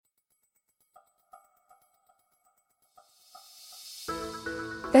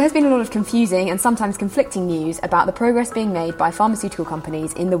There has been a lot of confusing and sometimes conflicting news about the progress being made by pharmaceutical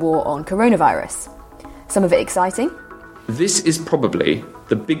companies in the war on coronavirus. Some of it exciting. This is probably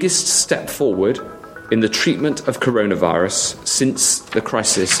the biggest step forward in the treatment of coronavirus since the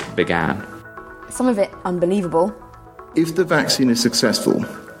crisis began. Some of it unbelievable. If the vaccine is successful,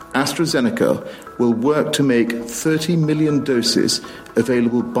 AstraZeneca will work to make 30 million doses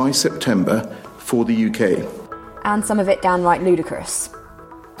available by September for the UK. And some of it downright ludicrous.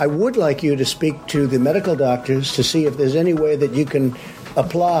 I would like you to speak to the medical doctors to see if there's any way that you can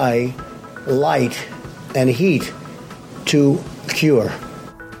apply light and heat to cure.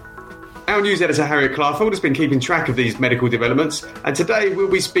 Our news editor Harriet Clarfield has been keeping track of these medical developments, and today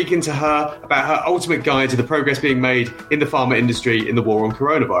we'll be speaking to her about her ultimate guide to the progress being made in the pharma industry in the war on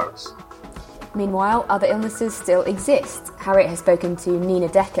coronavirus. Meanwhile, other illnesses still exist. Harriet has spoken to Nina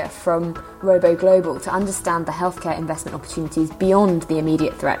Decker from Robo Global to understand the healthcare investment opportunities beyond the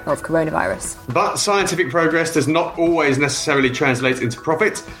immediate threat of coronavirus. But scientific progress does not always necessarily translate into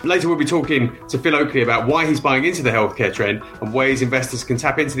profit. Later we'll be talking to Phil Oakley about why he's buying into the healthcare trend and ways investors can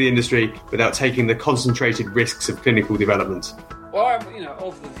tap into the industry without taking the concentrated risks of clinical development. Well, I'm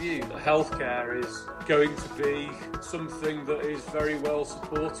of the view that healthcare is going to be something that is very well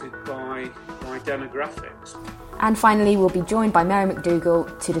supported by demographics. And finally, we'll be joined by Mary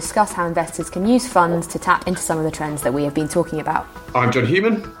McDougall to discuss how investors can use funds to tap into some of the trends that we have been talking about. I'm John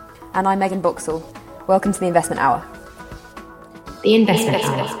Human. And I'm Megan Boxall. Welcome to the Investment Hour. The Investment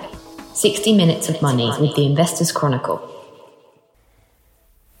Hour. 60 minutes of money with the Investors Chronicle.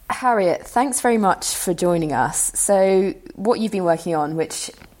 Harriet, thanks very much for joining us. So what you've been working on, which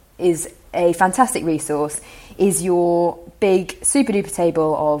is a fantastic resource, is your big super duper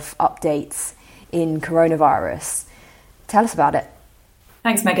table of updates in coronavirus. Tell us about it.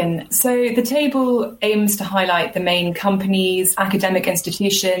 Thanks, Megan. So the table aims to highlight the main companies, academic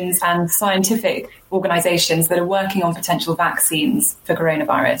institutions and scientific organisations that are working on potential vaccines for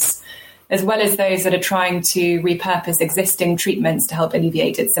coronavirus, as well as those that are trying to repurpose existing treatments to help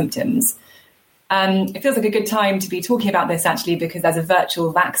alleviate its symptoms. It feels like a good time to be talking about this, actually, because there's a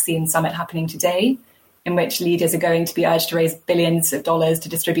virtual vaccine summit happening today in which leaders are going to be urged to raise billions of dollars to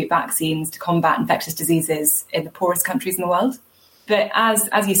distribute vaccines to combat infectious diseases in the poorest countries in the world. But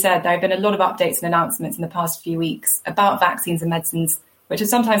as you said, there have been a lot of updates and announcements in the past few weeks about vaccines and medicines, which have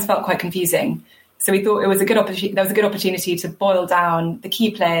sometimes felt quite confusing. So we thought there was a good opportunity to boil down the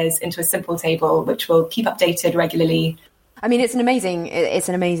key players into a simple table, which will keep updated regularly. I mean, it's an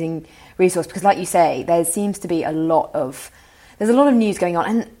amazing resource because, like you say, there seems to be a lot of news going on,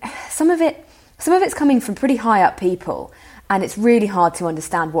 and some of it's coming from pretty high up people, and it's really hard to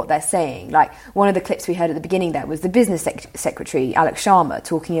understand what they're saying. Like one of the clips we heard at the beginning there was the business secretary Alex Sharma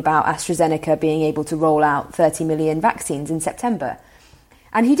talking about AstraZeneca being able to roll out 30 million vaccines in September.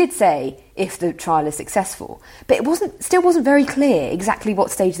 And he did say if the trial is successful, but it still wasn't very clear exactly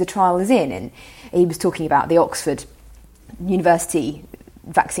what stage the trial is in. And he was talking about the Oxford University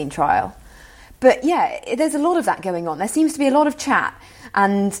vaccine trial. But yeah, there's a lot of that going on. There seems to be a lot of chat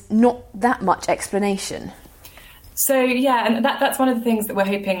and not that much explanation. So yeah, and that's one of the things that we're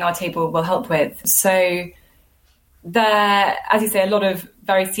hoping our table will help with. So there, as you say, a lot of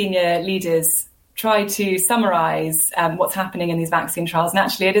very senior leaders try to summarise what's happening in these vaccine trials. And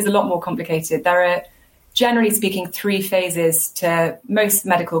actually, it is a lot more complicated. There are, generally speaking, 3 phases to most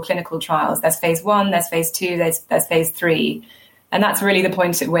medical clinical trials. There's phase 1, there's phase 2, there's phase 3. And that's really the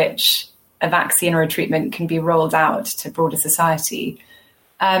point at which a vaccine or a treatment can be rolled out to broader society.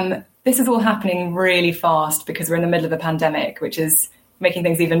 This is all happening really fast because we're in the middle of a pandemic, which is making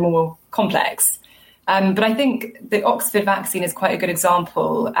things even more complex. But I think the Oxford vaccine is quite a good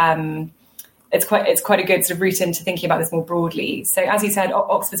example. It's quite a good sort of route into thinking about this more broadly. So as you said,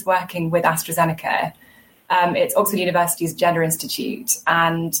 Oxford's working with AstraZeneca. It's Oxford University's Jenner Institute,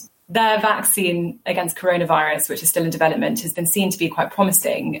 and their vaccine against coronavirus, which is still in development, has been seen to be quite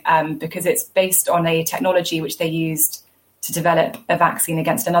promising because it's based on a technology which they used to develop a vaccine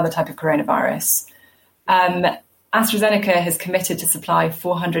against another type of coronavirus. AstraZeneca has committed to supply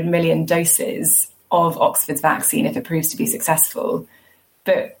 400 million doses of Oxford's vaccine if it proves to be successful.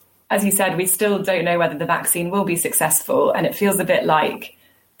 But as you said, we still don't know whether the vaccine will be successful, and it feels a bit like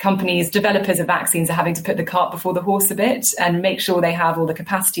developers of vaccines are having to put the cart before the horse a bit and make sure they have all the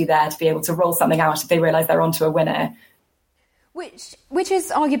capacity there to be able to roll something out if they realise they're onto a winner. Which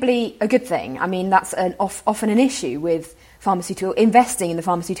is arguably a good thing. I mean, that's often an issue with investing in the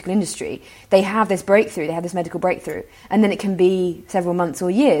pharmaceutical industry. They have this breakthrough, they have this medical breakthrough, and then it can be several months or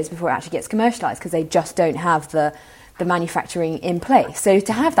years before it actually gets commercialised because they just don't have the the manufacturing in place. So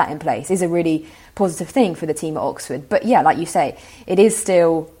to have that in place is a really positive thing for the team at Oxford. But yeah, like you say, it is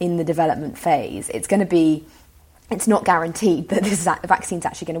still in the development phase. It's not guaranteed that this vaccine's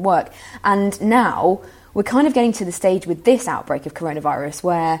actually going to work. And now we're kind of getting to the stage with this outbreak of coronavirus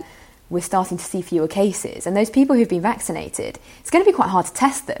where we're starting to see fewer cases. And those people who've been vaccinated, it's going to be quite hard to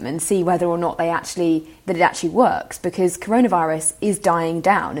test them and see whether or not that it actually works, because coronavirus is dying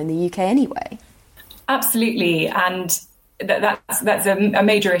down in the UK anyway. Absolutely. And that's a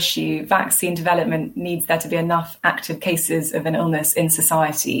major issue. Vaccine development needs there to be enough active cases of an illness in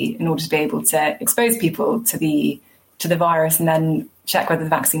society in order to be able to expose people to the virus and then check whether the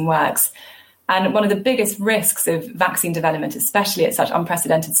vaccine works. And one of the biggest risks of vaccine development, especially at such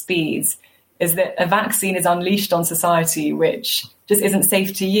unprecedented speeds, is that a vaccine is unleashed on society which just isn't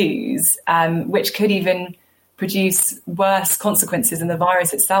safe to use, which could even produce worse consequences than the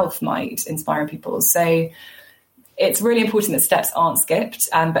virus itself might inspire people. So it's really important that steps aren't skipped,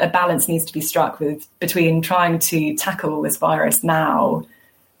 but a balance needs to be struck between trying to tackle this virus now.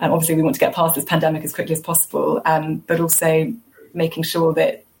 Obviously, we want to get past this pandemic as quickly as possible, but also making sure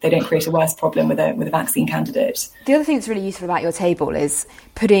that they don't create a worse problem with a vaccine candidate. The other thing that's really useful about your table is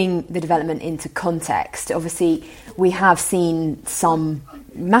putting the development into context. Obviously, we have seen some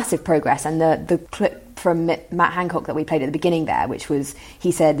massive progress, and the clip from Matt Hancock that we played at the beginning there, which was,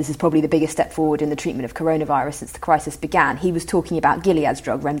 he said this is probably the biggest step forward in the treatment of coronavirus since the crisis began. He was talking about Gilead's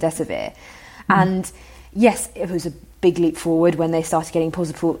drug, remdesivir. And yes, it was a big leap forward when they started getting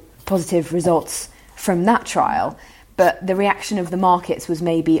positive results from that trial, but the reaction of the markets was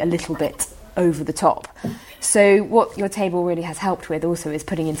maybe a little bit over the top. So what your table really has helped with also is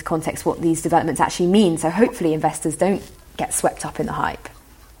putting into context what these developments actually mean, so hopefully investors don't get swept up in the hype.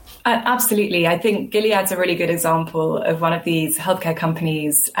 Absolutely. I think Gilead's a really good example of one of these healthcare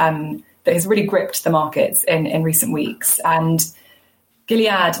companies that has really gripped the markets in recent weeks. And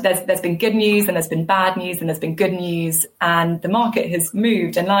Gilead, there's been good news and there's been bad news and there's been good news, and the market has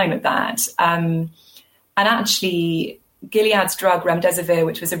moved in line with that. And actually, Gilead's drug remdesivir,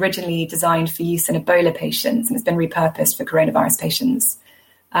 which was originally designed for use in Ebola patients and has been repurposed for coronavirus patients,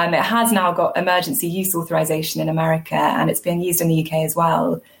 it has now got emergency use authorization in America, and it's being used in the UK as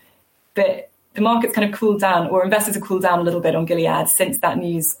well. But the market's kind of cooled down, or investors have cooled down a little bit on Gilead since that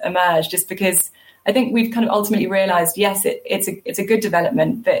news emerged, just because I think we've kind of ultimately realised, yes, it's a good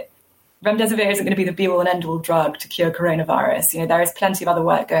development, but remdesivir isn't going to be the be-all and end-all drug to cure coronavirus. There is plenty of other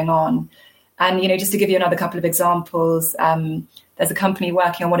work going on. And, just to give you another couple of examples, there's a company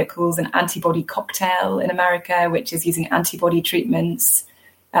working on what it calls an antibody cocktail in America, which is using antibody treatments,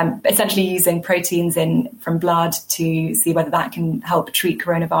 essentially using proteins from blood to see whether that can help treat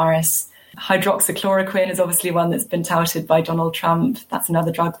coronavirus. Hydroxychloroquine is obviously one that's been touted by Donald Trump. That's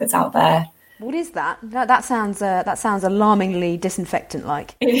another drug that's out there. What is that? That sounds alarmingly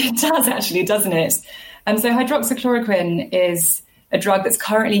disinfectant-like. It does actually, doesn't it? So hydroxychloroquine is a drug that's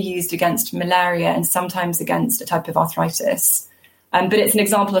currently used against malaria and sometimes against a type of arthritis. But it's an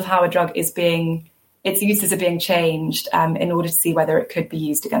example of how a drug its uses are being changed in order to see whether it could be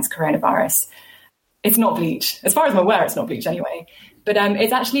used against coronavirus. It's not bleach. As far as I'm aware, it's not bleach anyway. But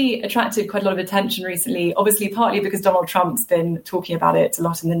it's actually attracted quite a lot of attention recently, obviously partly because Donald Trump's been talking about it a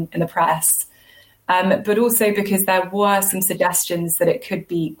lot in the press, but also because there were some suggestions that it could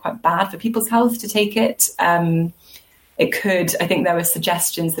be quite bad for people's health to take it. I think there were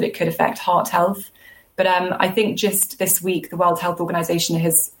suggestions that it could affect heart health. But I think just this week, the World Health Organization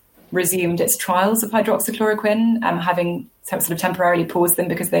has resumed its trials of hydroxychloroquine, having sort of temporarily paused them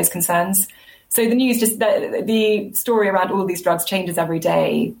because of those concerns. So the news, the story around all these drugs changes every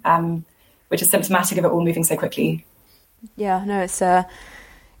day, which is symptomatic of it all moving so quickly. Yeah, no, it's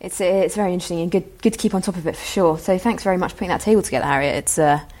very interesting and good to keep on top of it for sure. So thanks very much for putting that table together, Harriet.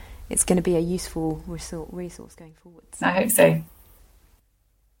 It's going to be a useful resource going forward. I hope so.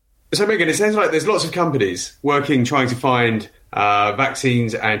 So Megan, it sounds like there's lots of companies trying to find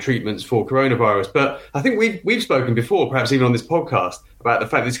vaccines and treatments for coronavirus. But I think we've spoken before, perhaps even on this podcast, about the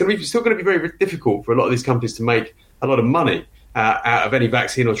fact that it's still going to be very difficult for a lot of these companies to make a lot of money out of any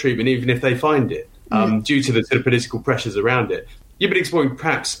vaccine or treatment, even if they find it, due to the sort of political pressures around it. You've been exploring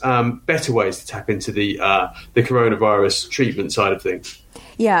perhaps better ways to tap into the coronavirus treatment side of things.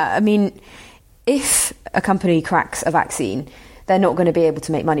 Yeah, I mean, if a company cracks a vaccine, they're not going to be able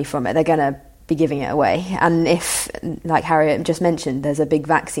to make money from it. They're going to be giving it away. And if, like Harriet just mentioned, there's a big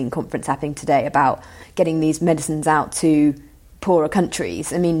vaccine conference happening today about getting these medicines out to poorer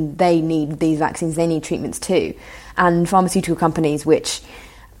countries. I mean, they need these vaccines, they need treatments too. And pharmaceutical companies which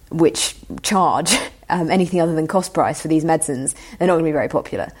charge anything other than cost price for these medicines, they're not going to be very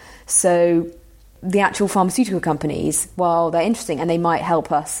popular. So the actual pharmaceutical companies, while they're interesting and they might help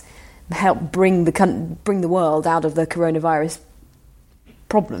bring the world out of the coronavirus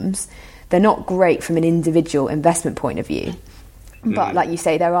problems, they're not great from an individual investment point of view. But like you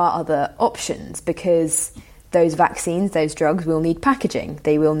say, there are other options, because those vaccines, those drugs will need packaging,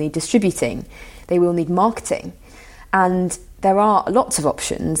 they will need distributing, they will need marketing. And there are lots of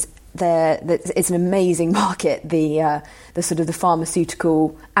options. It's an amazing market, the sort of the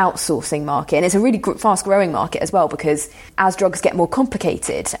pharmaceutical outsourcing market, and it's a really fast growing market as well, because as drugs get more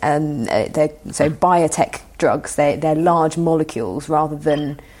complicated, so biotech drugs, they're large molecules rather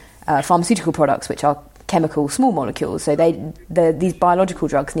than pharmaceutical products, which are chemical small molecules. So these biological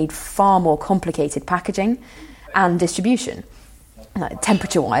drugs need far more complicated packaging and distribution,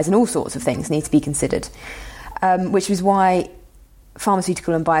 temperature wise, and all sorts of things need to be considered, which is why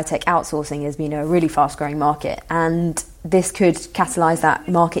pharmaceutical and biotech outsourcing has been a really fast-growing market, and this could catalyse that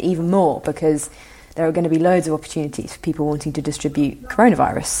market even more, because there are going to be loads of opportunities for people wanting to distribute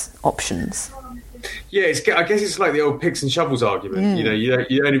coronavirus options. Yeah, I guess it's like the old picks and shovels argument. You know,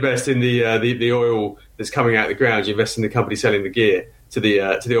 you don't invest in the oil that's coming out of the ground. You invest in the company selling the gear to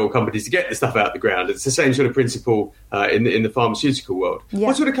the oil companies to get the stuff out of the ground. It's the same sort of principle in the pharmaceutical world. Yeah.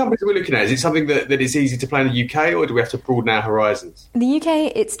 What sort of companies are we looking at? Is it something that is easy to plan in the UK, or do we have to broaden our horizons? In the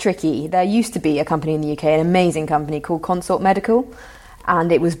UK, it's tricky. There used to be a company in the UK, an amazing company called Consort Medical,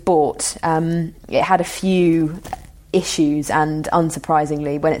 and it was bought. It had a few issues, and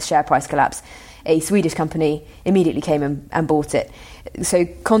unsurprisingly, when its share price collapsed, a Swedish company immediately came and bought it. So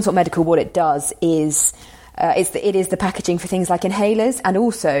Consort Medical, what it does is it is the packaging for things like inhalers, and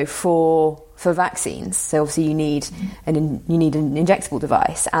also for vaccines. So obviously you need an injectable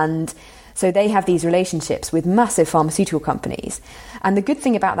device, and so they have these relationships with massive pharmaceutical companies. And the good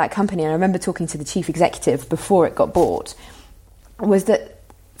thing about that company, and I remember talking to the chief executive before it got bought, was that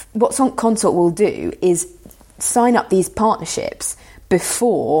what Consort will do is sign up these partnerships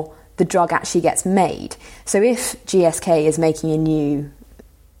before the drug actually gets made. So if GSK is making a new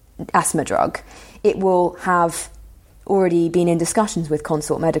asthma drug, it will have already been in discussions with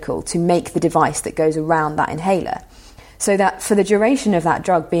Consort Medical to make the device that goes around that inhaler, so that for the duration of that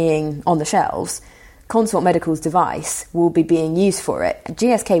drug being on the shelves, Consort Medical's device will be being used for it.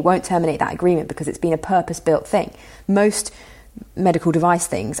 GSK won't terminate that agreement because it's been a purpose-built thing. Most medical device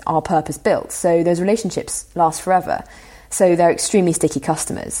things are purpose-built, so those relationships last forever. So they're extremely sticky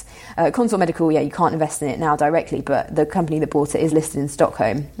customers. Consort Medical, you can't invest in it now directly, but the company that bought it is listed in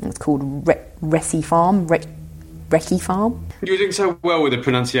Stockholm. It's called Recipharm. You were doing so well with the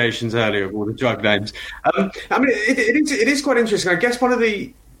pronunciations earlier of all the drug names. It is quite interesting. I guess one of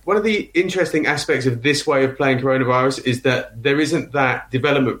the interesting aspects of this way of playing coronavirus is that there isn't that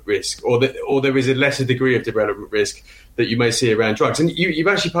development risk, or there is a lesser degree of development risk that you may see around drugs. And you've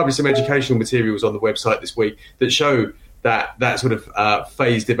actually published some educational materials on the website this week that show that sort of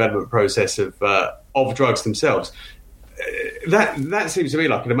phased development process of drugs themselves. That seems to me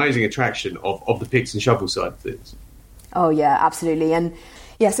like an amazing attraction of the picks and shovel side of things. Oh yeah, absolutely. And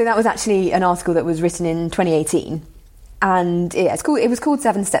so that was actually an article that was written in 2018, and it was called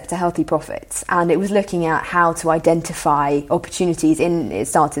 7 Steps to Healthy Profits, and it was looking at how to identify opportunities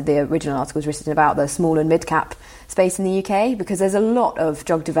the original article was written about the small and mid-cap space in the UK, because there's a lot of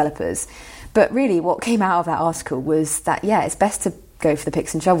drug developers. But really what came out of that article was that, it's best to go for the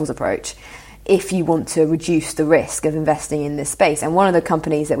picks and shovels approach if you want to reduce the risk of investing in this space. And one of the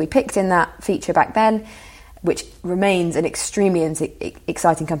companies that we picked in that feature back then, which remains an extremely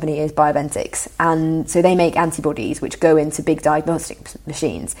exciting company, is Bioventix. And so they make antibodies which go into big diagnostic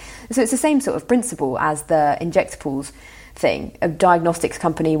machines. So it's the same sort of principle as the injectables thing. A diagnostics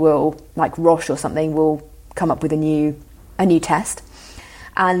company will, like Roche or something, will come up with a new test,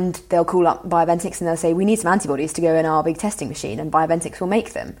 and they'll call up Bioventix and they'll say, we need some antibodies to go in our big testing machine, and Bioventix will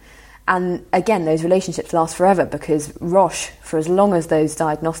make them. And again, those relationships last forever, because Roche, for as long as those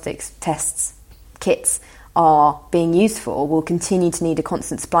diagnostics tests kits are being used for, will continue to need a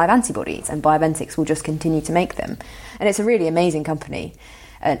constant supply of antibodies, and Bioventix will just continue to make them. And it's a really amazing company.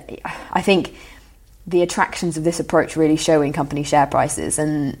 And I think the attractions of this approach really show in company share prices,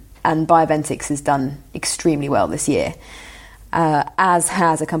 and Bioventix has done extremely well this year, as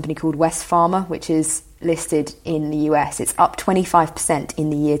has a company called West Pharma, which is listed in the US. It's up 25% in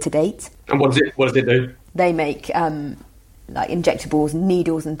the year to date. And what does it do? They make like injectables,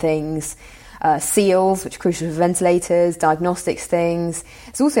 needles and things, seals, which are crucial for ventilators, diagnostics things.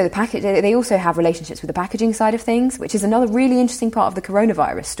 It's also the package. They also have relationships with the packaging side of things, which is another really interesting part of the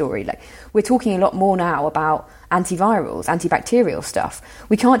coronavirus story. Like, we're talking a lot more now about antivirals, antibacterial stuff.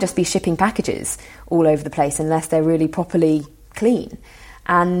 We can't just be shipping packages all over the place unless they're really properly clean.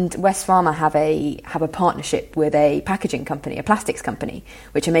 And West Pharma have a partnership with a packaging company, a plastics company,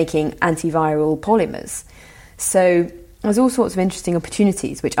 which are making antiviral polymers. So there's all sorts of interesting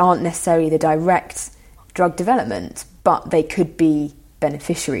opportunities which aren't necessarily the direct drug development, but they could be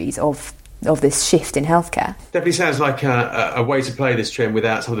beneficiaries of this shift in healthcare. Definitely sounds like a way to play this trend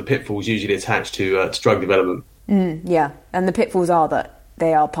without some of the pitfalls usually attached to drug development. Yeah, and the pitfalls are that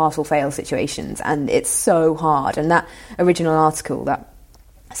they are pass or fail situations, and it's so hard. And that original article, that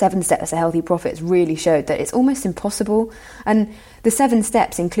 7 Steps to Healthy Profits, really showed that it's almost impossible. And the 7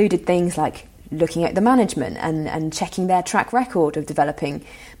 steps included things like looking at the management and checking their track record of developing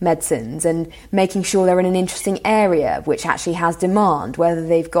medicines and making sure they're in an interesting area which actually has demand, whether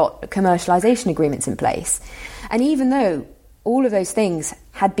they've got commercialisation agreements in place. And even though all of those things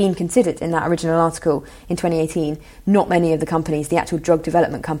had been considered in that original article in 2018, not many of the companies, the actual drug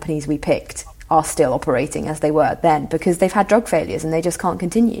development companies we picked, are still operating as they were then, because they've had drug failures and they just can't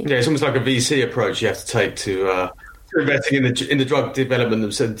continue. Yeah, it's almost like a VC approach you have to take to investing in the drug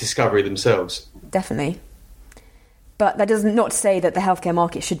development and discovery themselves. Definitely. But that doesn't not to say that the healthcare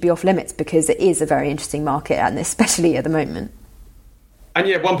market should be off limits, because it is a very interesting market, and especially at the moment. And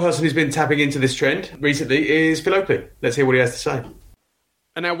yeah, one person who's been tapping into this trend recently is Phil Oakley. Let's hear what he has to say.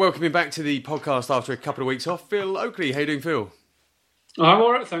 And now welcoming back to the podcast after a couple of weeks off, Phil Oakley. How you doing, Phil? I'm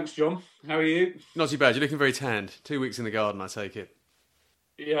all right, thanks, John. How are you? Not too bad. You're looking very tanned. 2 weeks in the garden, I take it.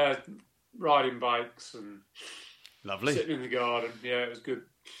 Yeah, riding bikes and lovely. Sitting in the garden. Yeah, it was good.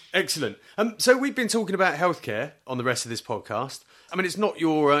 Excellent. So we've been talking about healthcare on the rest of this podcast. I mean, it's not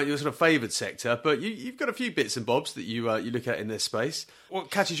your sort of favoured sector, but you've got a few bits and bobs that you look at in this space.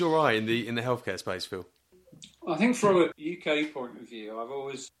 What catches your eye in the healthcare space, Phil? I think from a UK point of view,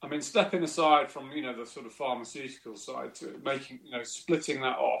 stepping aside from, the sort of pharmaceutical side to it, making, splitting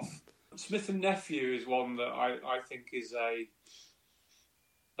that off. Smith & Nephew is one that I think is a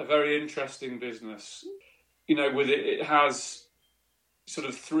very interesting business. With it has sort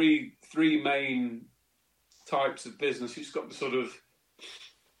of three main types of business. It's got the sort of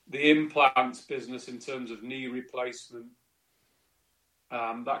the implants business in terms of knee replacement,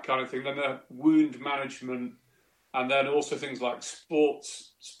 that kind of thing. Then the wound management, and then also things like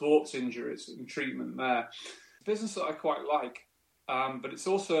sports injuries and treatment there. Business that I quite like, but it's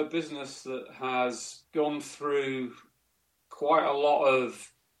also a business that has gone through quite a lot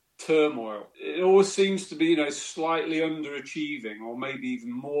of turmoil. It always seems to be, slightly underachieving, or maybe even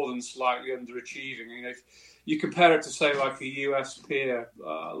more than slightly underachieving. If you compare it to, say, like a US peer,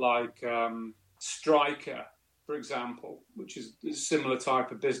 like Stryker, for example, which is a similar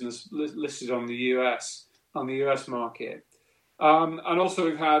type of business listed on the US market. And also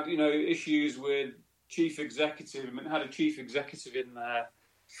we've had, issues with chief executive. Had a chief executive in there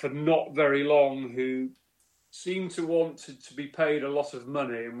for not very long who seemed to want to be paid a lot of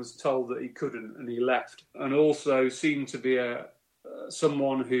money and was told that he couldn't, and he left. And also seemed to be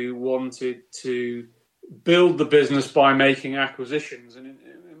someone who wanted to build the business by making acquisitions. And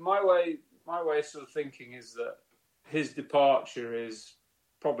in my way of sort of thinking is that his departure is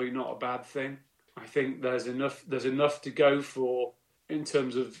probably not a bad thing. I think there's enough to go for in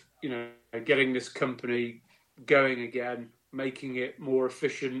terms of, getting this company going again, making it more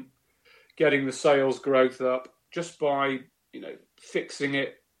efficient, getting the sales growth up just by, fixing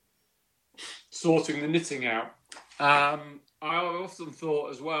it, sorting the knitting out. I often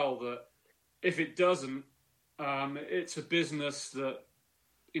thought as well that if it doesn't, it's a business that,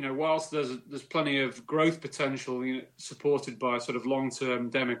 whilst there's plenty of growth potential, supported by sort of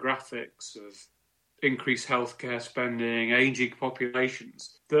long-term demographics of increased healthcare spending, aging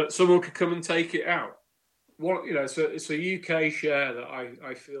populations, that someone could come and take it out. It's a UK share that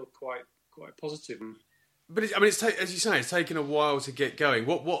I feel quite positive. But as you say, it's taken a while to get going.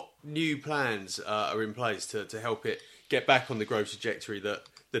 What new plans are in place to help it get back on the growth trajectory that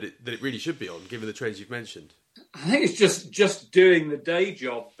it really should be on, given the trends you've mentioned? I think it's just doing the day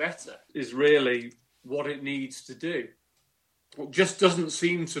job better is really what it needs to do. It just doesn't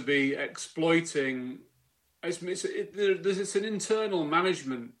seem to be exploiting. It's an internal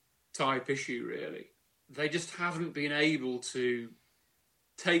management type issue, really. They just haven't been able to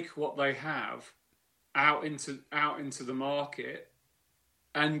take what they have out into the market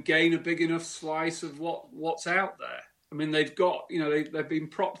and gain a big enough slice of what's out there. They've got, they've been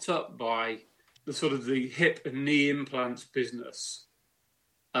propped up by the sort of the hip and knee implants business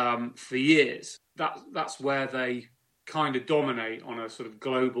for years. That's where they kind of dominate on a sort of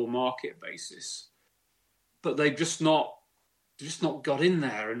global market basis. But they've just not got in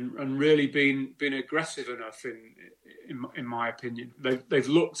there and really been aggressive enough in my opinion. They've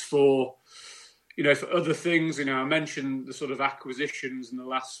looked for, for other things, I mentioned the sort of acquisitions in the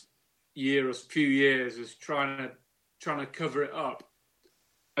last few years as trying to cover it up.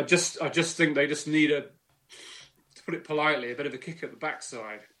 I just think they just need to put it politely, a bit of a kick at the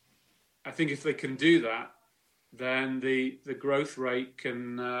backside. I think if they can do that, then the growth rate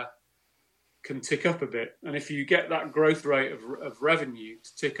can tick up a bit. And if you get that growth rate of revenue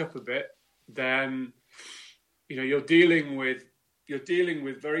to tick up a bit, then you're dealing with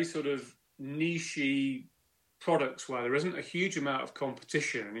very sort of niche-y products where there isn't a huge amount of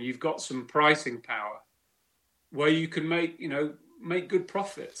competition, and you've got some pricing power where you can make good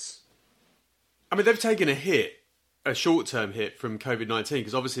profits. I mean, they've taken a short-term hit from COVID-19,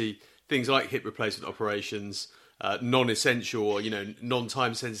 because obviously things like hip replacement operations, non-essential or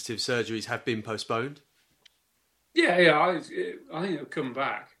non-time sensitive surgeries have been postponed. I think it'll come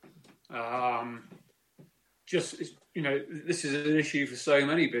back. This is an issue for so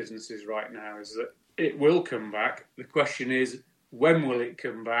many businesses right now, is that it will come back. The question is, when will it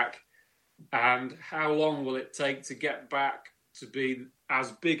come back, and how long will it take to get back to be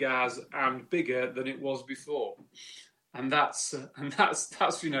as big as and bigger than it was before? And that's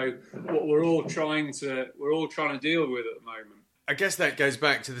what we're all trying to deal with at the moment. I guess that goes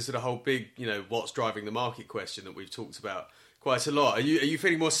back to the sort of whole big, what's driving the market question that we've talked about quite a lot. Are you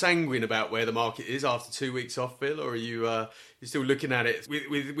feeling more sanguine about where the market is after 2 weeks off, Phil, or are you still looking at it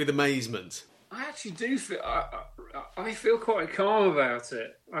with amazement? I actually do feel. I feel quite calm about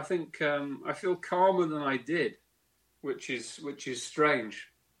it. I think I feel calmer than I did, which is strange.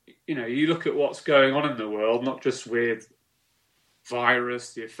 You look at what's going on in the world, not just with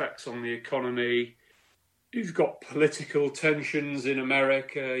virus, the effects on the economy. You've got political tensions in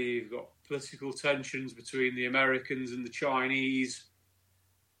America. You've got political tensions between the Americans and the Chinese,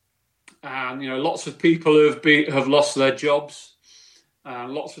 and lots of people have lost their jobs.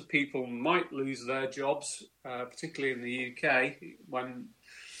 Lots of people might lose their jobs, particularly in the UK, when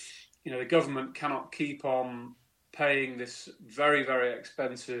the government cannot keep on paying this very, very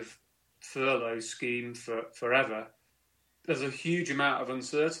expensive furlough scheme forever. There's a huge amount of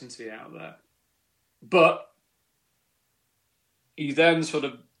uncertainty out there. But you then sort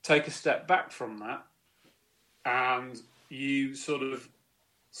of take a step back from that, and you sort of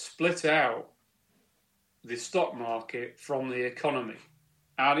split out the stock market from the economy.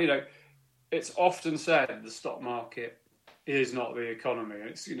 And, it's often said the stock market is not the economy.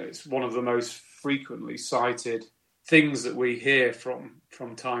 It's one of the most frequently cited things that we hear from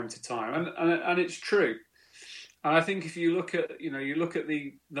time to time, and it's true. And I think if you look at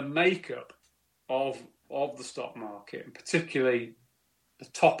the makeup of the stock market, and particularly the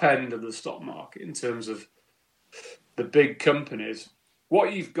top end of the stock market in terms of the big companies,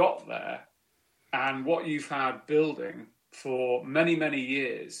 what you've got there and what you've had building for many, many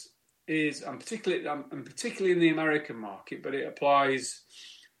years is, and particularly in the American market, but it applies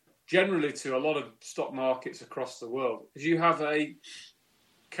generally to a lot of stock markets across the world, is you have a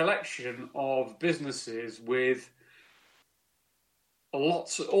collection of businesses with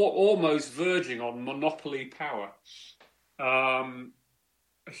almost verging on monopoly power, a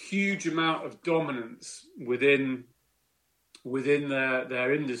huge amount of dominance within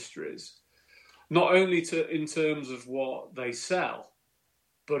their industries, not only in terms of what they sell,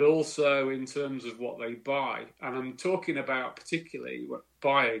 but also in terms of what they buy. And I'm talking about particularly what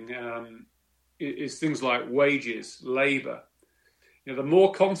buying is things like wages, labour. The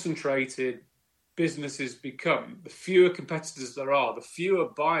more concentrated businesses become, the fewer competitors there are, the fewer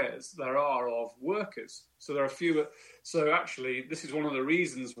buyers there are of workers. So there are fewer. So actually, this is one of the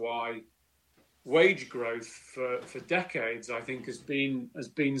reasons why wage growth for decades, I think, has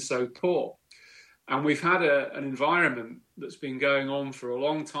been so poor. And we've had an environment that's been going on for a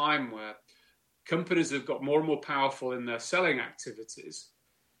long time where companies have got more and more powerful in their selling activities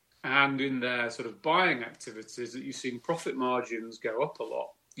and in their sort of buying activities, that you've seen profit margins go up a lot.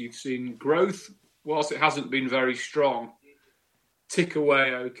 You've seen growth, whilst it hasn't been very strong, tick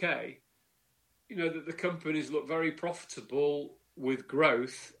away okay. That the companies look very profitable with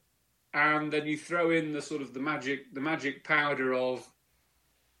growth, and then you throw in the sort of the magic powder of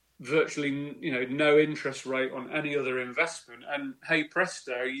virtually no interest rate on any other investment, and hey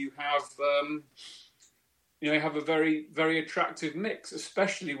presto, you have have a very, very attractive mix,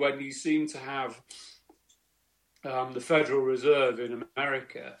 especially when you seem to have the Federal Reserve in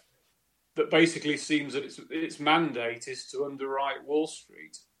America that basically seems that its mandate is to underwrite Wall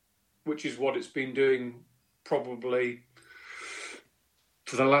Street, which is what it's been doing probably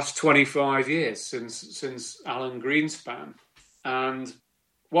for the last 25 years since Alan Greenspan. And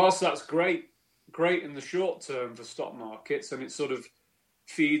whilst that's great in the short term for stock markets, and it sort of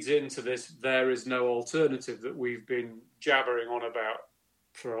feeds into this there is no alternative that we've been jabbering on about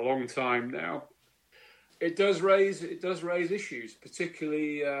for a long time now. It does raise issues,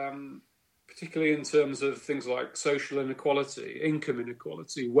 particularly in terms of things like social inequality, income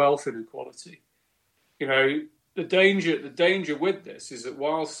inequality, wealth inequality. You know, the danger with this is that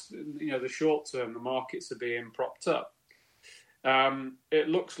whilst, you know, the short term the markets are being propped up,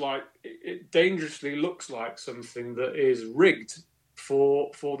 it dangerously looks like something that is rigged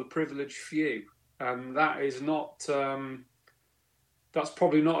for the privileged few, and that is not. That's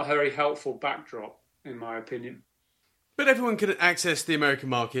probably not a very helpful backdrop, in my opinion. But everyone can access the American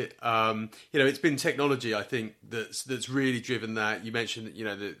market. It's been technology, I think, that's really driven that. You mentioned that, you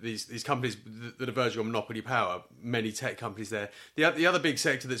know, these companies that are verging on monopoly power, many tech companies there. The other big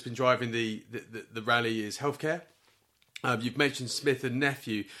sector that's been driving the rally is healthcare. You've mentioned Smith and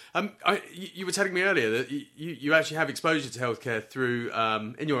Nephew. You were telling me earlier that you actually have exposure to healthcare through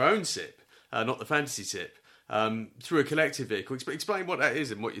in your own SIP, not the fantasy SIP, through a collective vehicle. Explain what that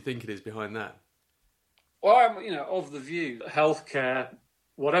is and what you think it is behind that. Well, I'm, you know, of the view that healthcare,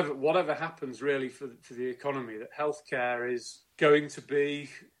 whatever happens really for the economy, that healthcare is going to be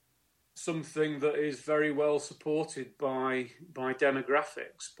something that is very well supported by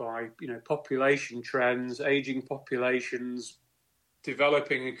demographics, by, you know, population trends, aging populations,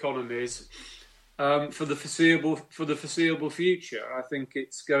 developing economies, for the foreseeable future. I think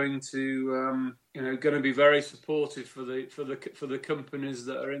it's going to be very supportive for the companies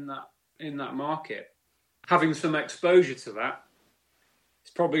that are in that market. Having some exposure to that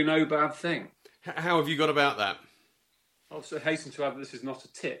is probably no bad thing. How have you got about that? I also hasten to add that this is not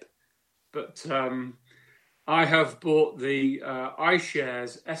a tip, but I have bought the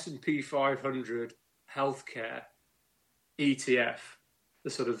iShares S&P 500 healthcare ETF. The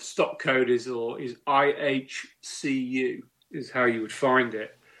sort of stock code is IHCU, is how you would find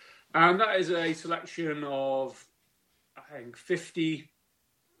it. And that is a selection of, I think, 50,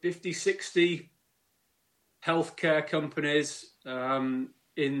 60 healthcare companies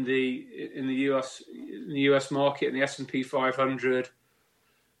in the US market, in the S&P 500,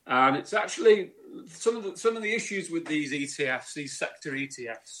 and it's actually some of the issues with these ETFs, these sector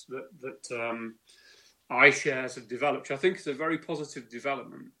ETFs that iShares have developed, which I think is a very positive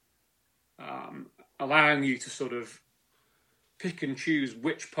development, allowing you to sort of pick and choose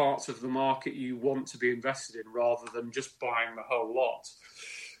which parts of the market you want to be invested in rather than just buying the whole lot.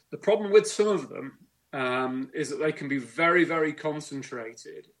 The problem with some of them is that they can be very, very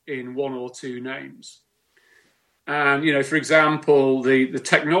concentrated in one or two names. And, you know, for example, the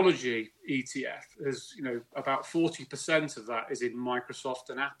technology ETF is, you know, about 40% of that is in Microsoft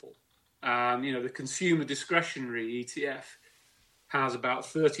and Apple. And, you know, the consumer discretionary ETF has about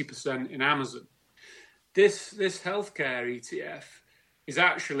 30% in Amazon. This healthcare ETF is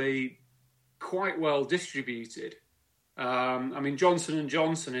actually quite well distributed. I mean, Johnson &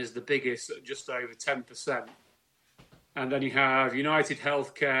 Johnson is the biggest at just over 10%. And then you have United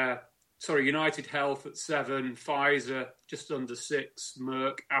Health at 7%, Pfizer just under 6%,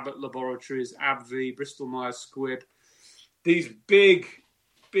 Merck, Abbott Laboratories, AbbVie, Bristol Myers Squibb. These big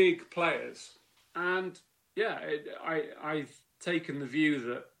players. And yeah, I've taken the view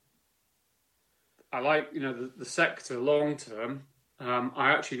that I like, you know, the sector long term.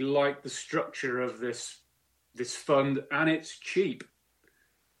 I actually like the structure of this fund, and it's cheap.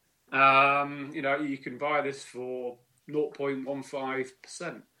 You know, you can buy this for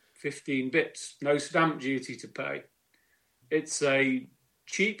 0.15%, 15 bits, no stamp duty to pay. It's a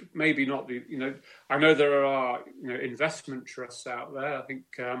cheap, maybe not the, you know, I know there are, you know, investment trusts out there. I think,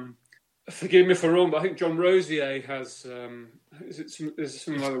 forgive me if I'm wrong, but I think John Rosier has, is it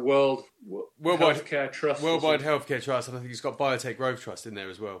something like the Worldwide Healthcare Trust? Worldwide Healthcare Trust, and I think he's got Biotech Growth Trust in there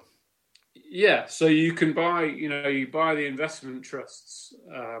as well. Yeah, so you can buy, you know, you buy the investment trusts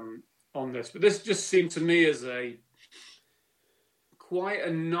on this, but this just seemed to me as quite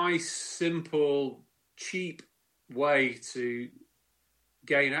a nice, simple, cheap way to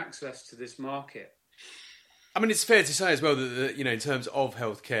gain access to this market. I mean, it's fair to say as well that, you know, in terms of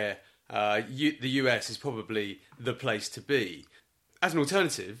healthcare, the US is probably the place to be. As an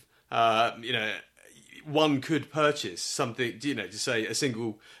alternative, you know, one could purchase something, you know, to say a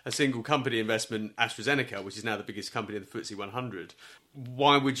single company investment, AstraZeneca, which is now the biggest company in the FTSE 100.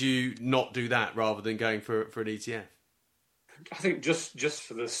 Why would you not do that rather than going for an ETF? I think just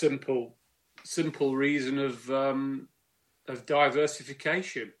for the simple reason of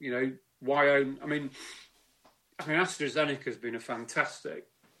diversification. You know, why own? I mean, AstraZeneca has been a fantastic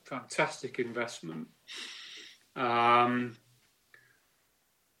investment, and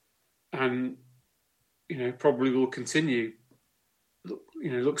you know, probably will continue.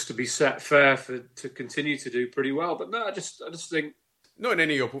 looks to be set fair to continue to do pretty well. But no, I just think not in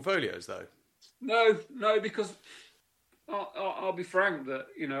any of your portfolios though. No, because I'll be frank that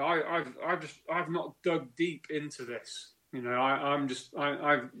I've not dug deep into this.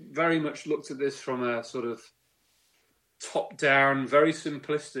 I've very much looked at this from a sort of top-down, very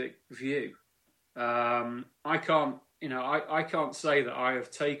simplistic view. I can't say that I have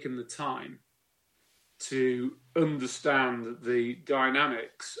taken the time to understand the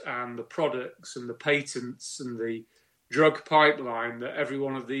dynamics and the products and the patents and the drug pipeline that every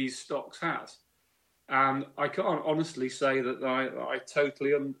one of these stocks has. And I can't honestly say that I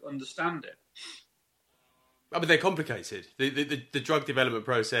totally understand it. I mean, they're complicated. The drug development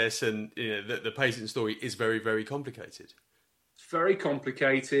process and the patent story is very, very complicated. It's very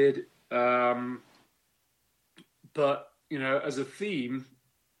complicated, but as a theme,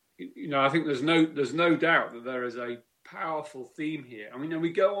 I think there's no doubt that there is a powerful theme here. I mean,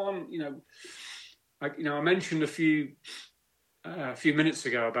 we go on. I mentioned a few minutes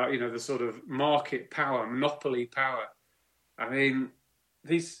ago about the sort of market power, monopoly power. I mean,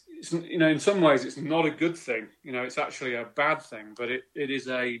 these in some ways it's not a good thing. It's actually a bad thing, but it is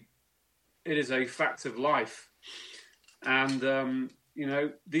a fact of life. And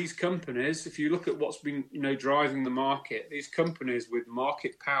these companies, if you look at what's been driving the market, these companies with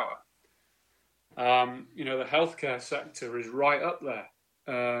market power, the healthcare sector is right up there.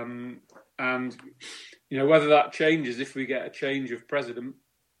 And whether that changes if we get a change of president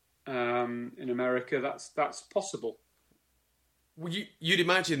in America, that's possible. Well, you'd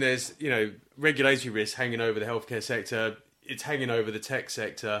imagine there's regulatory risk hanging over the healthcare sector. It's hanging over the tech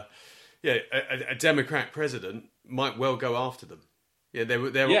sector. Yeah, a Democrat president might well go after them. Yeah,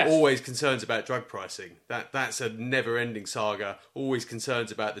 there are always concerns about drug pricing. That's a never-ending saga. Always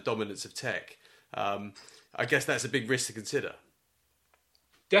concerns about the dominance of tech. I guess that's a big risk to consider.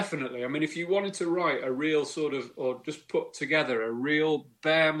 Definitely. I mean, if you wanted to write a real sort of, or just put together a real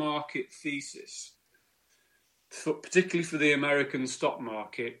bear market thesis, particularly for the American stock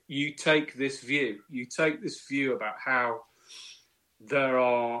market, you take this view. You take this view about how there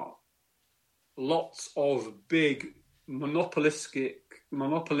are lots of big monopolistic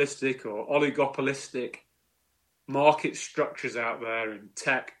or oligopolistic market structures out there in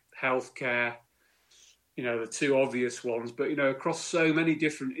tech, healthcare, the two obvious ones, but, across so many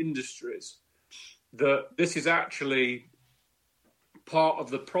different industries, that this is actually part of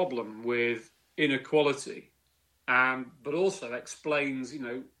the problem with inequality, but also explains,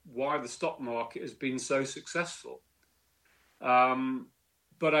 why the stock market has been so successful.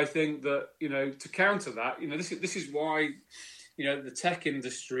 But I think that, to counter that, this is why, the tech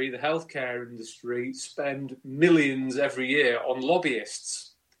industry, the healthcare industry spend millions every year on lobbyists.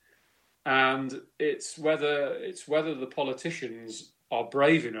 And it's whether the politicians are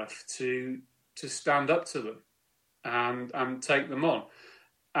brave enough to stand up to them and take them on.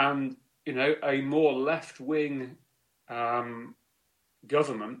 And, a more left-wing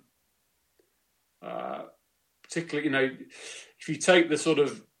government, particularly, if you take the sort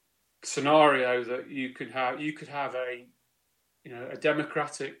of scenario that you could have a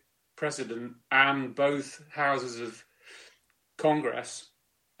Democratic president and both houses of Congress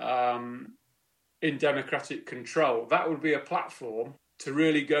in Democratic control, that would be a platform to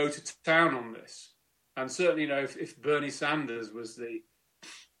really go to town on this. And certainly, if Bernie Sanders was the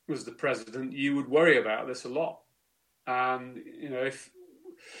president, you would worry about this a lot. And if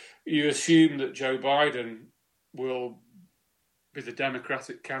you assume that Joe Biden will be the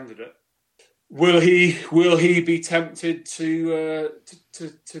Democratic candidate, will he be tempted to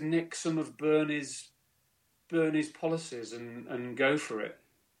nick some of Bernie's policies and go for it?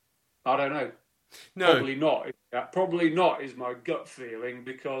 I don't know. No, probably not. Probably not is my gut feeling,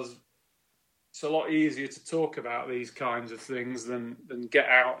 because it's a lot easier to talk about these kinds of things than get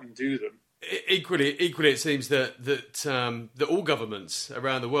out and do them. Equally, it seems that all governments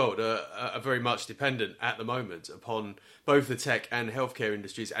around the world are very much dependent at the moment upon both the tech and healthcare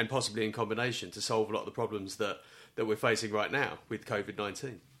industries, and possibly in combination, to solve a lot of the problems that we're facing right now with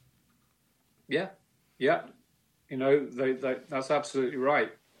COVID-19. Yeah. That's absolutely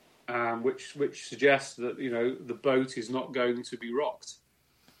right. Which suggests that the boat is not going to be rocked.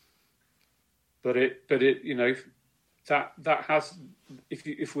 But it that has,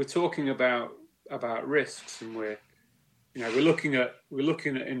 if we're talking about risks, and we're looking at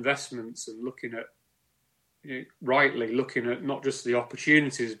investments and looking at rightly looking at not just the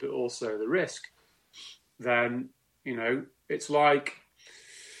opportunities but also the risk, then it's like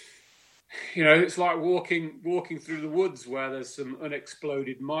walking through the woods where there's some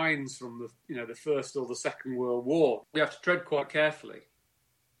unexploded mines from the First or the Second World War. We have to tread quite carefully.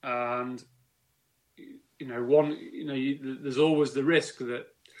 and there's always the risk that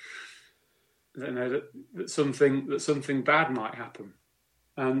something bad might happen,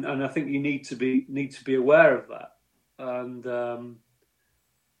 and I think you need to be aware of that and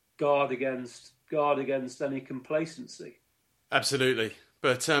guard against any complacency. Absolutely,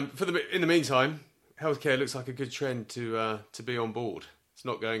 but in the meantime, healthcare looks like a good trend to be on board. It's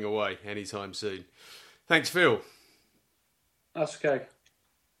not going away anytime soon. Thanks, Phil. That's okay.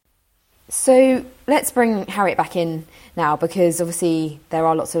 So let's bring Harriet back in now, because obviously there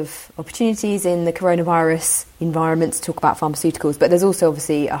are lots of opportunities in the coronavirus environment to talk about pharmaceuticals, but there's also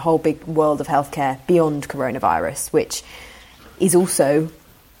obviously a whole big world of healthcare beyond coronavirus, which is also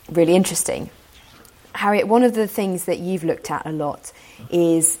really interesting. Harriet, one of the things that you've looked at a lot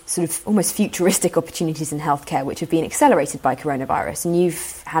is sort of almost futuristic opportunities in healthcare, which have been accelerated by coronavirus. And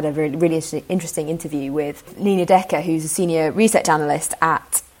you've had a really interesting interview with Nina Decker, who's a senior research analyst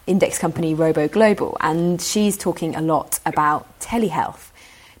at index company Robo Global, and she's talking a lot about telehealth.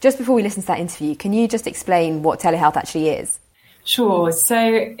 Just before we listen to that interview, can you just explain what telehealth actually is? Sure. So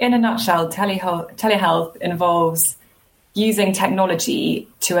in a nutshell, telehealth involves using technology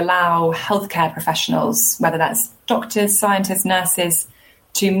to allow healthcare professionals, whether that's doctors, scientists, nurses,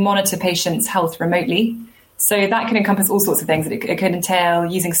 to monitor patients' health remotely. So that can encompass all sorts of things. It could entail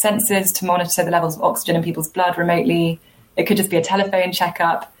using sensors to monitor the levels of oxygen in people's blood remotely. It could just be a telephone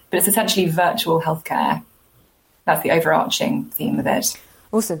checkup, but it's essentially virtual healthcare. That's the overarching theme of it.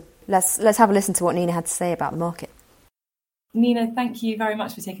 Awesome. Let's have a listen to what Nina had to say about the market. Nina, thank you very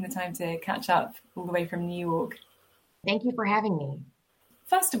much for taking the time to catch up all the way from New York. Thank you for having me.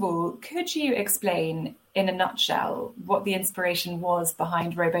 First of all, could you explain in a nutshell what the inspiration was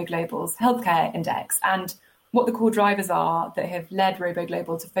behind Robo Global's healthcare index and what the core drivers are that have led Robo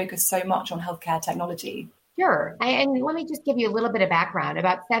Global to focus so much on healthcare technology? Sure. And let me just give you a little bit of background.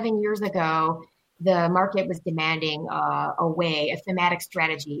 About 7 years ago, the market was demanding a thematic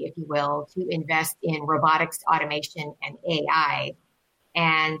strategy, if you will, to invest in robotics, automation, and AI.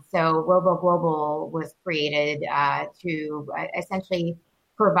 And so Robo Global was created to essentially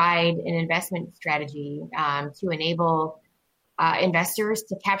provide an investment strategy to enable investors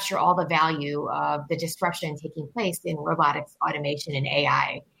to capture all the value of the disruption taking place in robotics, automation, and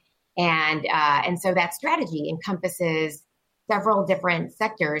AI. And so that strategy encompasses several different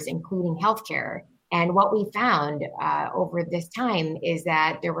sectors, including healthcare. And what we found over this time is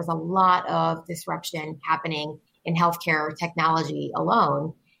that there was a lot of disruption happening in healthcare technology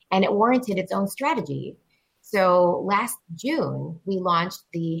alone, and it warranted its own strategy. So last June, we launched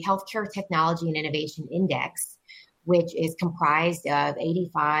the Healthcare Technology and Innovation Index, which is comprised of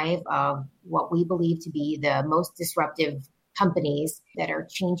 85 of what we believe to be the most disruptive companies that are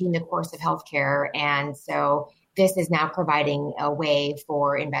changing the course of healthcare. And so this is now providing a way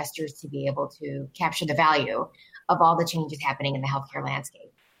for investors to be able to capture the value of all the changes happening in the healthcare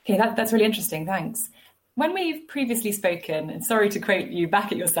landscape. Okay, that's really interesting. Thanks. When we've previously spoken, and sorry to quote you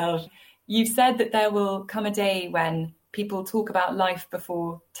back at yourself, you've said that there will come a day when people talk about life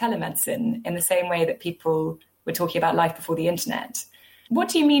before telemedicine in the same way that people were talking about life before the internet. What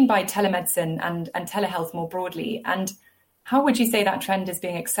do you mean by telemedicine and telehealth more broadly? And how would you say that trend is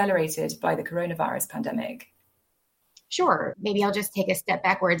being accelerated by the coronavirus pandemic? Sure. Maybe I'll just take a step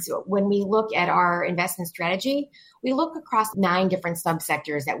backwards. When we look at our investment strategy, we look across 9 different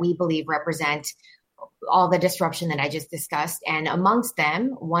subsectors that we believe represent all the disruption that I just discussed. And amongst them,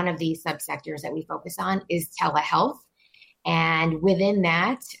 one of the subsectors that we focus on is telehealth. And within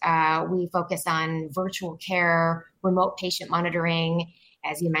that, we focus on virtual care, remote patient monitoring,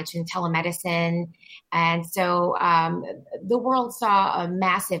 as you mentioned, telemedicine. And so the world saw a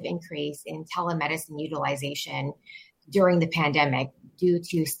massive increase in telemedicine utilization during the pandemic due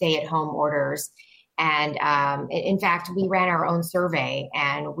to stay-at-home orders. And in fact, we ran our own survey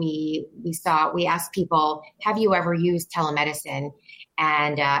and we asked people, have you ever used telemedicine?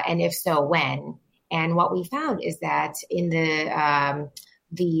 And if so, when? And what we found is that in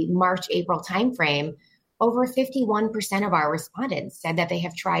the March-April timeframe, over 51% of our respondents said that they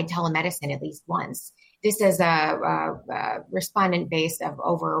have tried telemedicine at least once. This is a respondent base of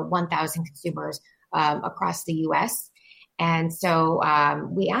over 1,000 consumers across the U.S. And so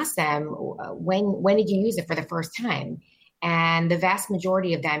we asked them, when did you use it for the first time? And the vast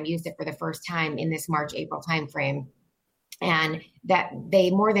majority of them used it for the first time in this March-April timeframe. And that they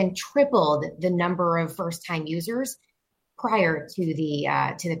more than tripled the number of first-time users prior to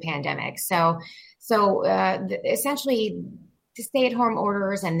the pandemic. So essentially, the stay-at-home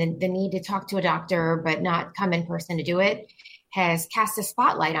orders and the need to talk to a doctor but not come in person to do it has cast a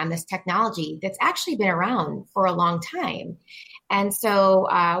spotlight on this technology that's actually been around for a long time. And so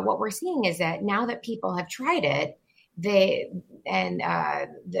what we're seeing is that now that people have tried it, the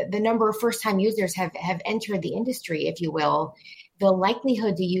number of first-time users have entered the industry, if you will, the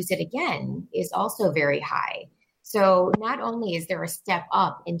likelihood to use it again is also very high. So not only is there a step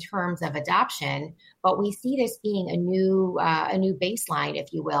up in terms of adoption, but we see this being a new baseline,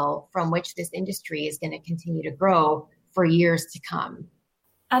 if you will, from which this industry is going to continue to grow for years to come.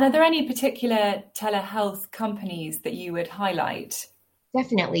 And are there any particular telehealth companies that you would highlight?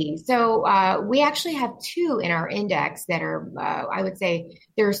 Definitely. So we actually have two in our index that are, I would say,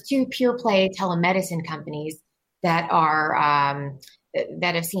 there's two pure play telemedicine companies that are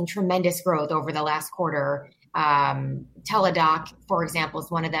that have seen tremendous growth over the last quarter. Teladoc, for example,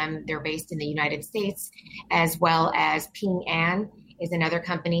 is one of them. They're based in the United States, as well as Ping An is another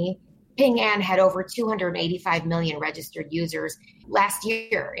company. Ping An had over 285 million registered users last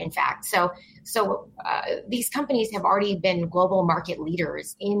year, in fact. So these companies have already been global market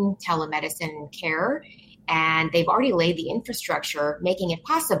leaders in telemedicine care, and they've already laid the infrastructure, making it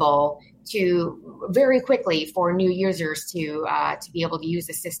possible to very quickly for new users to be able to use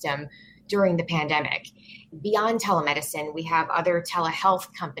the system during the pandemic. Beyond telemedicine, we have other telehealth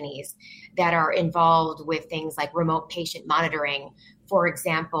companies that are involved with things like remote patient monitoring. For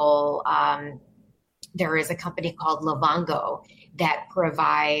example, there is a company called Livongo that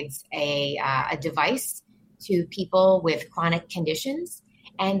provides a device to people with chronic conditions.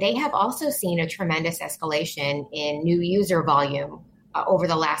 And they have also seen a tremendous escalation in new user volume over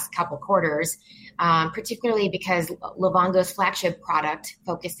the last couple quarters, particularly because Livongo's flagship product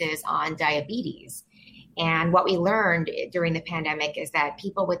focuses on diabetes. And what we learned during the pandemic is that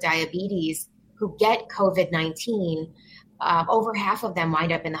people with diabetes who get COVID-19, over half of them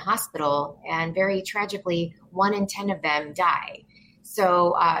wind up in the hospital, and very tragically, 1 in 10 of them die.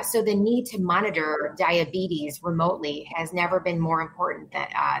 So the need to monitor diabetes remotely has never been more important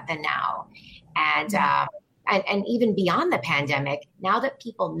than now. And even beyond the pandemic, now that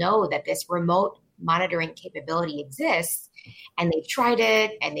people know that this remote monitoring capability exists, and they've tried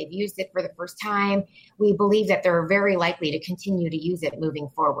it and they've used it for the first time, we believe that they're very likely to continue to use it moving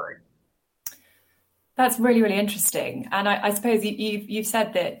forward. That's really, really interesting. And I suppose you've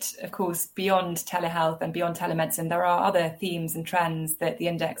said that, of course, beyond telehealth and beyond telemedicine, there are other themes and trends that the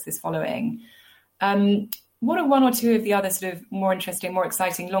index is following. What are one or two of the other sort of more interesting, more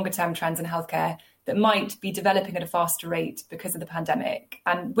exciting, longer-term trends in healthcare that might be developing at a faster rate because of the pandemic?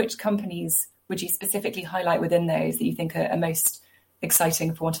 And which companies would you specifically highlight within those that you think are most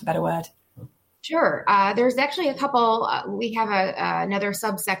exciting, for want of a better word? Sure. There's actually a couple. We have another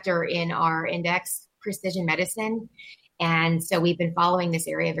subsector in our index, precision medicine. And so we've been following this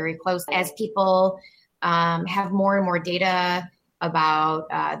area very closely as people have more and more data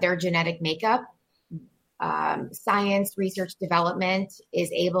about their genetic makeup. Science, research, development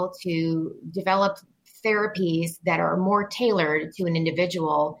is able to develop therapies that are more tailored to an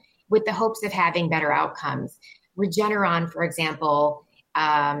individual with the hopes of having better outcomes. Regeneron, for example,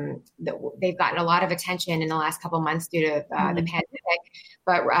 they've gotten a lot of attention in the last couple of months due to the pandemic,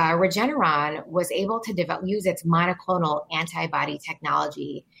 but Regeneron was able to use its monoclonal antibody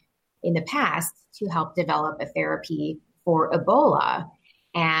technology in the past to help develop a therapy for Ebola.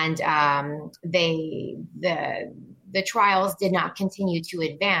 And the trials did not continue to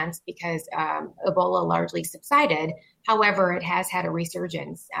advance because Ebola largely subsided. However, it has had a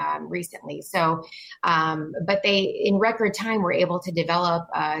resurgence recently. So, but they, in record time, were able to develop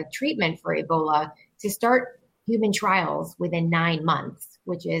a treatment for Ebola to start human trials within 9 months,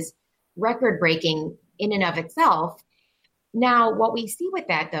 which is record-breaking in and of itself. Now, what we see with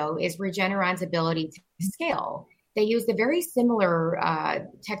that, though, is Regeneron's ability to scale. They used a very similar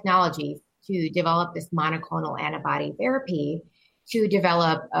technology to develop this monoclonal antibody therapy to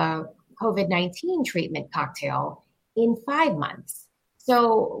develop a COVID-19 treatment cocktail in 5 months.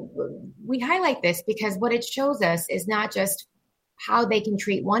 So we highlight this because what it shows us is not just how they can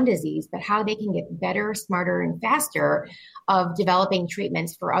treat one disease, but how they can get better, smarter, and faster of developing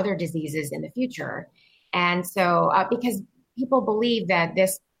treatments for other diseases in the future. And so because people believe that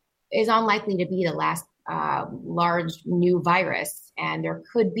this is unlikely to be the last large new virus, and there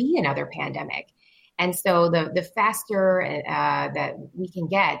could be another pandemic. And so the faster that we can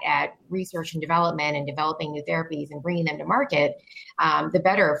get at research and development and developing new therapies and bringing them to market, the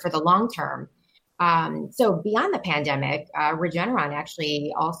better for the long term. So beyond the pandemic, Regeneron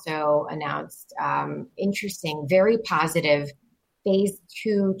actually also announced interesting, very positive phase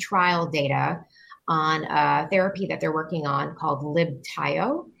 2 trial data on a therapy that they're working on called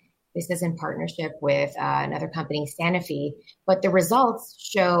Libtayo. This is in partnership with another company, Sanofi. But the results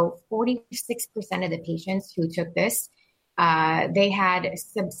show 46% of the patients who took this they had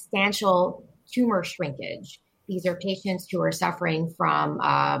substantial tumor shrinkage. These are patients who are suffering from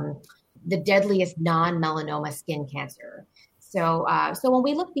the deadliest non-melanoma skin cancer. So when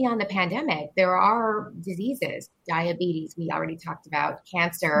we look beyond the pandemic, there are diseases, diabetes, we already talked about,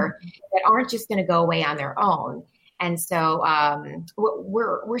 cancer, that aren't just going to go away on their own. And so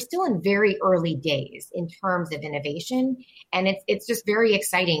we're still in very early days in terms of innovation. And it's just very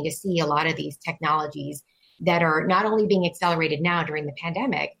exciting to see a lot of these technologies that are not only being accelerated now during the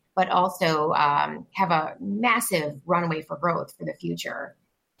pandemic, but also have a massive runway for growth for the future.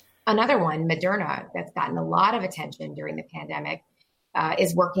 Another one, Moderna, that's gotten a lot of attention during the pandemic,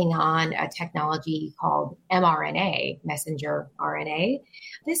 is working on a technology called mRNA, messenger RNA.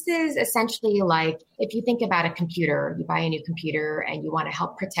 This is essentially like if you think about a computer, you buy a new computer and you want to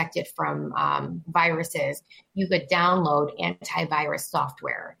help protect it from viruses, you could download antivirus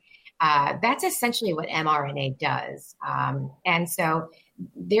software. That's essentially what mRNA does. And so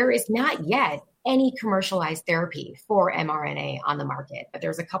there is not yet any commercialized therapy for mRNA on the market, but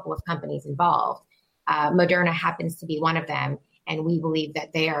there's a couple of companies involved. Moderna happens to be one of them, and we believe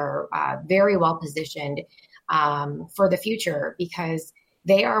that they are very well positioned for the future because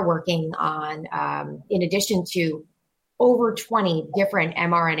they are working on, in addition to over 20 different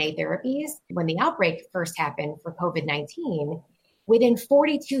mRNA therapies, when the outbreak first happened for COVID-19, within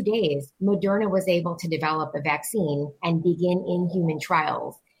 42 days, Moderna was able to develop a vaccine and begin in-human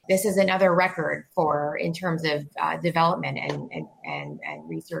trials. This is another record in terms of development and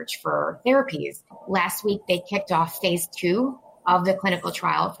research for therapies. Last week, they kicked off phase 2 of the clinical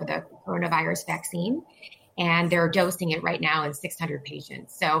trial for the coronavirus vaccine, and they're dosing it right now in 600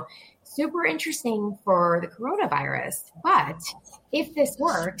 patients. So super interesting for the coronavirus. But if this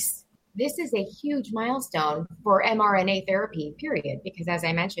works, this is a huge milestone for mRNA therapy, period, because as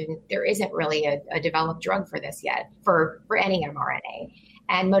I mentioned, there isn't really a developed drug for this yet, for any mRNA.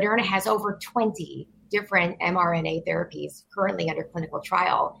 And Moderna has over 20 different mRNA therapies currently under clinical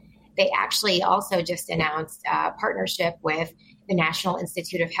trial. They actually also just announced a partnership with the National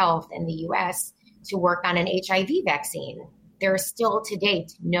Institute of Health in the US to work on an HIV vaccine. There is still to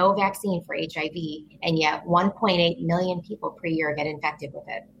date no vaccine for HIV, and yet 1.8 million people per year get infected with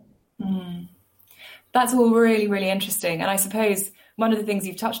it. That's all really, really interesting. And I suppose one of the things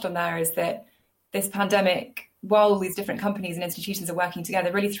you've touched on there is that this pandemic, while all these different companies and institutions are working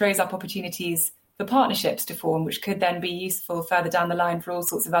together, really throws up opportunities for partnerships to form, which could then be useful further down the line for all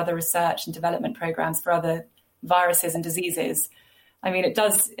sorts of other research and development programs for other viruses and diseases. I mean,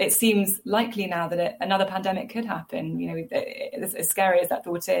 it seems likely now that another pandemic could happen, as scary as that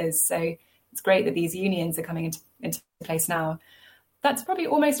thought is. So it's great that these unions are coming into place now. That's probably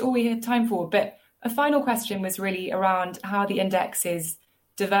almost all we had time for. But a final question was really around how the index is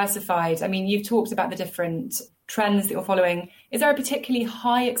diversified. I mean, you've talked about the different trends that you're following. Is there a particularly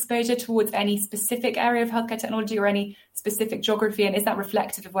high exposure towards any specific area of healthcare technology or any specific geography? And is that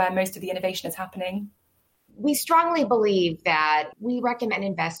reflective of where most of the innovation is happening? We strongly believe that we recommend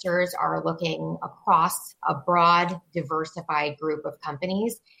investors are looking across a broad, diversified group of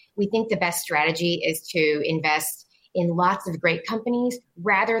companies. We think the best strategy is to invest in lots of great companies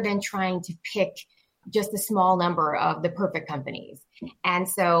rather than trying to pick just a small number of the perfect companies. And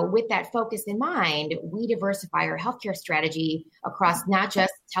so with that focus in mind, we diversify our healthcare strategy across not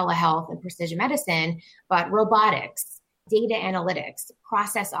just telehealth and precision medicine, but robotics, data analytics,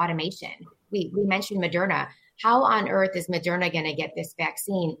 process automation. We mentioned Moderna. How on earth is Moderna going to get this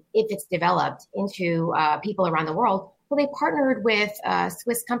vaccine if it's developed into people around the world? Well, they partnered with a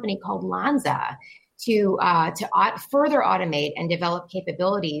Swiss company called Lonza to further automate and develop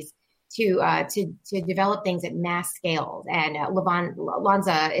capabilities to develop things at mass scales. And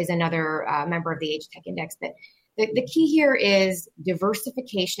Lonza is another member of the Age Tech Index. But the key here is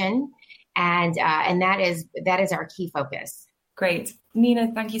diversification, and that is our key focus. Great.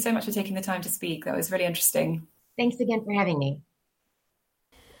 Nina, thank you so much for taking the time to speak. That was really interesting. Thanks again for having me.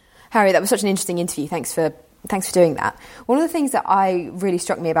 Harry, that was such an interesting interview. Thanks for doing that. One of the things that really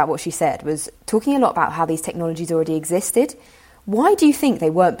struck me about what she said was talking a lot about how these technologies already existed. Why do you think they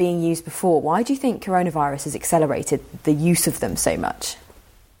weren't being used before? Why do you think coronavirus has accelerated the use of them so much?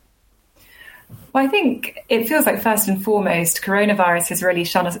 Well, I think it feels like first and foremost, coronavirus has really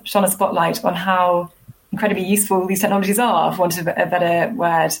shone a spotlight on how incredibly useful these technologies are, for want of a better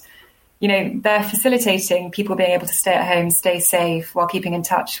word. They're facilitating people being able to stay at home, stay safe while keeping in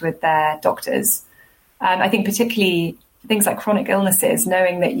touch with their doctors. I think particularly things like chronic illnesses,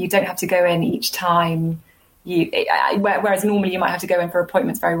 knowing that you don't have to go in each time. Whereas normally you might have to go in for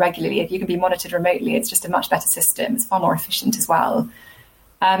appointments very regularly. If you can be monitored remotely, it's just a much better system. It's far more efficient as well.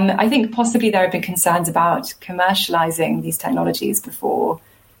 I think possibly there have been concerns about commercializing these technologies before,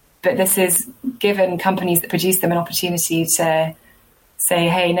 but this has given companies that produce them an opportunity to say,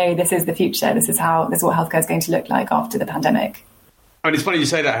 hey, no, this is the future. This is what healthcare is going to look like after the pandemic. And it's funny you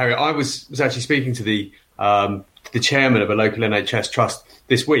say that, Harry. I was actually speaking to the chairman of a local NHS trust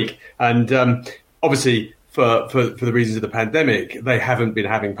this week, and obviously for the reasons of the pandemic, they haven't been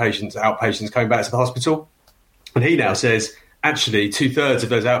having outpatients coming back to the hospital. And he now says, actually, 2/3 of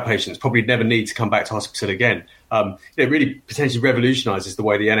those outpatients probably never need to come back to hospital again. It really potentially revolutionises the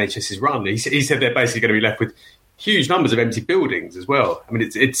way the NHS is run. He said they're basically going to be left with huge numbers of empty buildings as well. I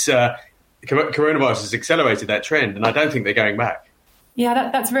mean, it's coronavirus has accelerated that trend, and I don't think they're going back. Yeah,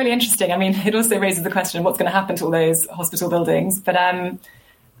 that's really interesting. I mean, it also raises the question of what's going to happen to all those hospital buildings. But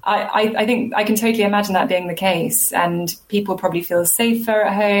I think I can totally imagine that being the case, and people probably feel safer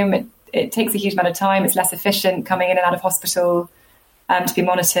at home. It takes a huge amount of time. It's less efficient coming in and out of hospital to be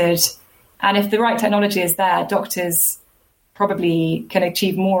monitored. And if the right technology is there, doctors probably can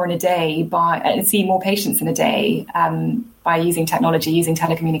achieve more in a day see more patients in a day by using technology, using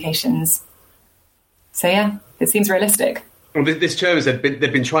telecommunications. So, yeah, it seems realistic. Well, this chairman said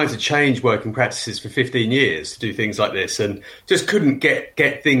they've been trying to change working practices for 15 years to do things like this and just couldn't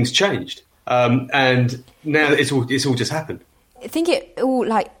get things changed. And now it's all just happened. I think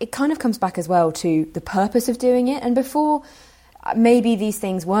it kind of comes back as well to the purpose of doing it. And before, maybe these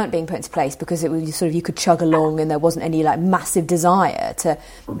things weren't being put into place because it was sort of you could chug along and there wasn't any massive desire to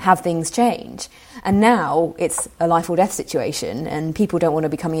have things change. And now it's a life or death situation, and people don't want to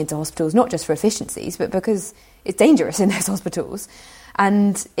be coming into hospitals not just for efficiencies, but because it's dangerous in those hospitals.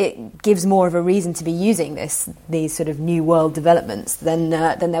 And it gives more of a reason to be using these sort of new world developments than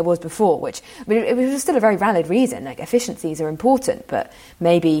there was before, which it was still a very valid reason. Efficiencies are important, but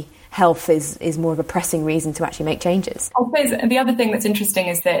maybe health is more of a pressing reason to actually make changes. I suppose the other thing that's interesting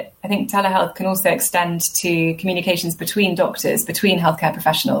is that I think telehealth can also extend to communications between doctors, between healthcare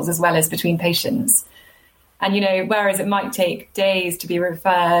professionals, as well as between patients. And, whereas it might take days to be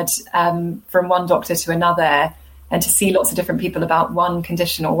referred from one doctor to another and to see lots of different people about one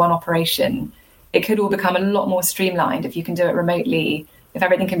condition or one operation, it could all become a lot more streamlined if you can do it remotely, if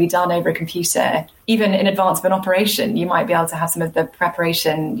everything can be done over a computer. Even in advance of an operation, you might be able to have some of the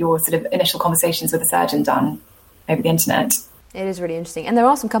preparation, your sort of initial conversations with the surgeon done over the internet. It is really interesting. And there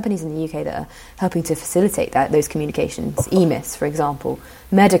are some companies in the UK that are helping to facilitate those communications. EMIS, for example.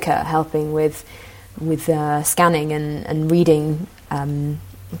 Medica helping with scanning and reading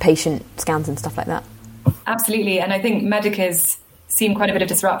patient scans and stuff like that. Absolutely. And I think Medica's seen quite a bit of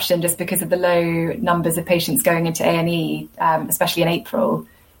disruption just because of the low numbers of patients going into A&E, especially in April.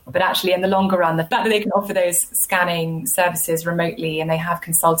 But actually, in the longer run, the fact that they can offer those scanning services remotely and they have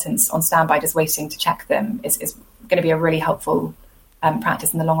consultants on standby just waiting to check them is going to be a really helpful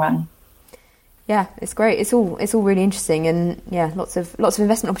practice in the long run. Yeah, it's great. It's all really interesting, and yeah, lots of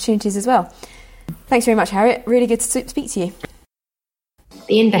investment opportunities as well. Thanks very much, Harriet. Really good to speak to you.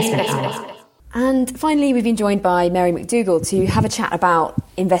 The Investment Hour. And finally, we've been joined by Mary McDougall to have a chat about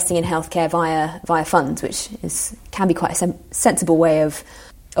investing in healthcare via funds, which can be quite a sensible way of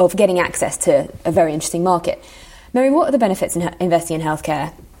getting access to a very interesting market. Mary, what are the benefits in investing in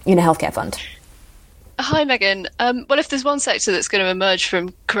healthcare in a healthcare fund? Hi, Megan. Well, if there's one sector that's going to emerge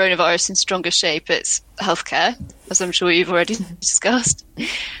from coronavirus in stronger shape, it's healthcare, as I'm sure you've already discussed.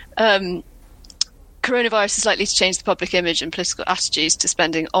 Coronavirus is likely to change the public image and political attitudes to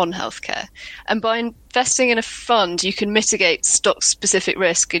spending on healthcare. And by investing in a fund, you can mitigate stock-specific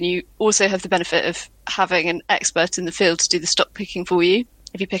risk, and you also have the benefit of having an expert in the field to do the stock picking for you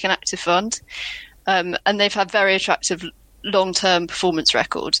if you pick an active fund. And they've had very attractive long-term performance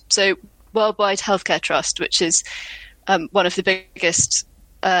record. So Worldwide Healthcare Trust, which is one of the biggest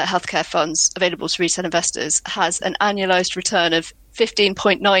healthcare funds available to retail investors, has an annualized return of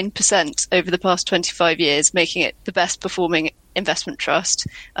 15.9% over the past 25 years, making it the best performing investment trust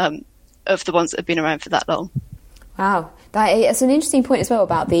of the ones that have been around for that long. Wow, that's an interesting point as well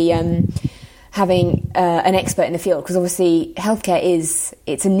about the having an expert in the field, because obviously healthcare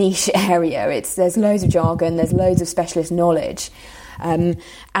it's a niche area. There's loads of jargon, there's loads of specialist knowledge.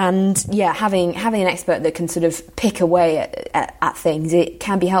 And yeah, having an expert that can sort of pick away at things, it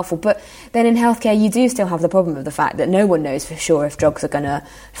can be helpful. But then in healthcare, you do still have the problem of the fact that no one knows for sure if drugs are going to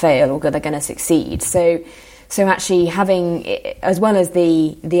fail or they're going to succeed. So actually having, as well as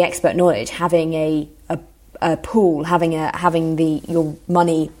the expert knowledge, having a pool, having your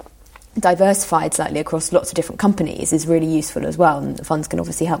money diversified slightly across lots of different companies is really useful as well. And the funds can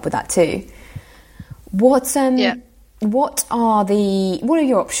obviously help with that too. What are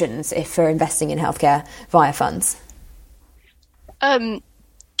your options for investing in healthcare via funds?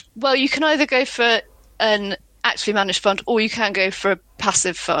 Well, you can either go for an actively managed fund or you can go for a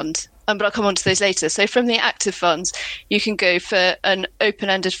passive fund. But I'll come on to those later. So from the active funds, you can go for an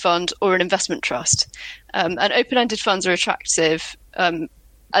open-ended fund or an investment trust. And open-ended funds are attractive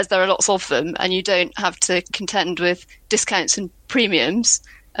as there are lots of them, and you don't have to contend with discounts and premiums,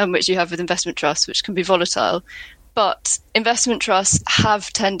 which you have with investment trusts, which can be volatile. But investment trusts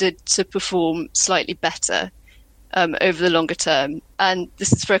have tended to perform slightly better over the longer term. And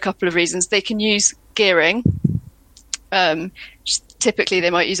this is for a couple of reasons. They can use gearing. Typically, they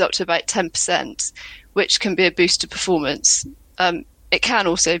might use up to about 10%, which can be a boost to performance. It can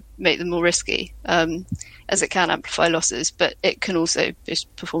also make them more risky, as it can amplify losses, but it can also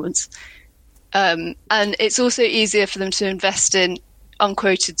boost performance. And it's also easier for them to invest in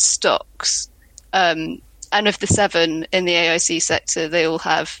unquoted stocks. And of the 7 in the AIC sector, they all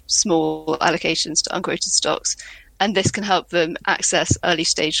have small allocations to unquoted stocks. And this can help them access early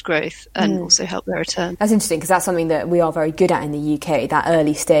stage growth and also help their return. That's interesting, because that's something that we are very good at in the UK, that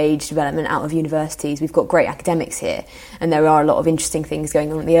early stage development out of universities. We've got great academics here, and there are a lot of interesting things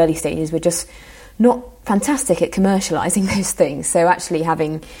going on at the early stages. We're just not fantastic at commercialising those things. So actually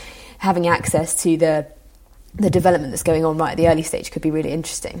having access to the development that's going on right at the early stage could be really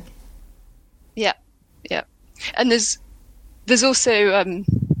interesting. Yeah. And there's also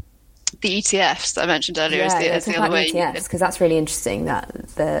the ETFs that I mentioned earlier is the other way. ETFs, because that's really interesting, that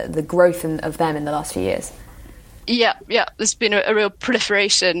the growth of them in the last few years. Yeah, there's been a real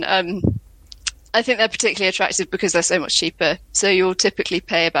proliferation. I think they're particularly attractive because they're so much cheaper. So you'll typically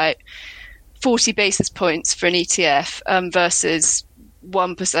pay about 40 basis points for an ETF versus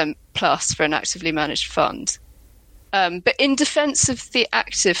 1% plus for an actively managed fund. But in defence of the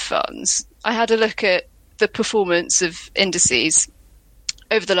active funds, I had a look at the performance of indices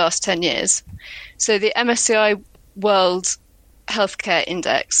over the last 10 years. So the MSCI World Healthcare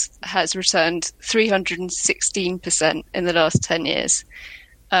Index has returned 316% in the last 10 years.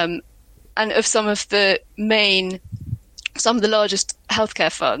 And of some of the largest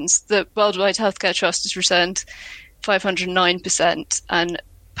healthcare funds, the Worldwide Healthcare Trust has returned 509%, and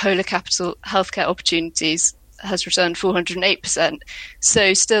Polar Capital Healthcare Opportunities has returned 408%.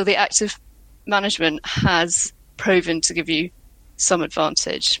 So still the active management has proven to give you some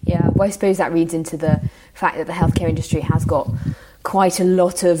advantage. Yeah, well, I suppose that reads into the fact that the healthcare industry has got quite a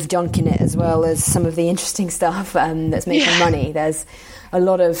lot of junk in it, as well as some of the interesting stuff that's making money. There's a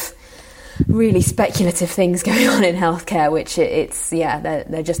lot of really speculative things going on in healthcare, which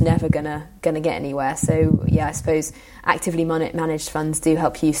they're just never gonna get anywhere. So I suppose actively managed funds do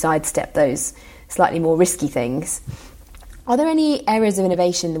help you sidestep those slightly more risky things. Are there any areas of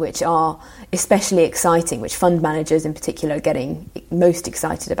innovation which are especially exciting, which fund managers in particular are getting most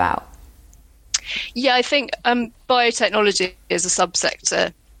excited about? Yeah, I think biotechnology is a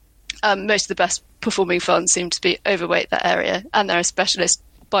subsector. Most of the best performing funds seem to be overweight that area, and there are specialist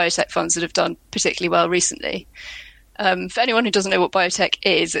biotech funds that have done particularly well recently. For anyone who doesn't know what biotech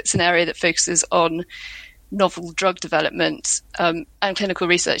is, it's an area that focuses on novel drug development and clinical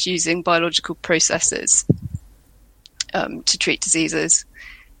research using biological processes to treat diseases.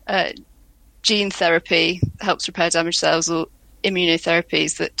 Gene therapy helps repair damaged cells, or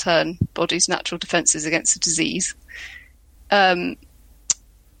immunotherapies that turn bodies' natural defences against a disease. To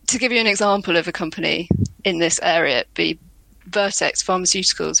give you an example of a company in this area, it'd be Vertex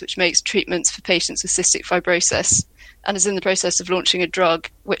Pharmaceuticals, which makes treatments for patients with cystic fibrosis and is in the process of launching a drug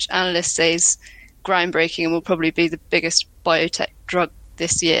which analysts say is groundbreaking and will probably be the biggest biotech drug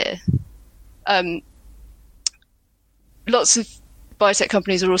this year. Lots of biotech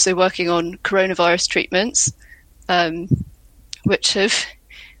companies are also working on coronavirus treatments, which have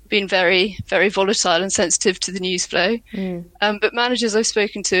been very, very volatile and sensitive to the news flow. But managers I've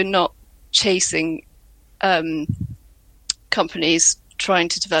spoken to are not chasing companies trying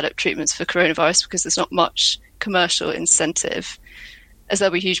to develop treatments for coronavirus because there's not much commercial incentive, as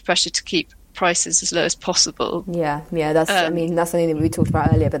there'll be huge pressure to keep prices as low as possible. Yeah, that's that's something that we talked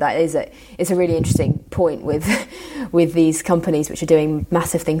about earlier, but that is it's a really interesting point with these companies which are doing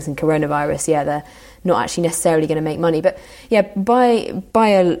massive things in coronavirus. They're not actually necessarily going to make money, but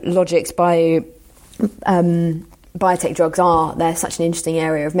biologics, biotech drugs they're such an interesting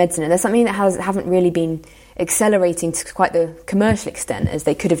area of medicine, and they're something that haven't really been accelerating to quite the commercial extent as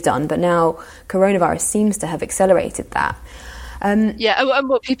they could have done, but now coronavirus seems to have accelerated that. And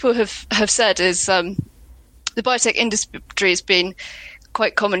what people have said is the biotech industry has been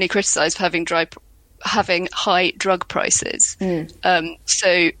quite commonly criticised for having high drug prices.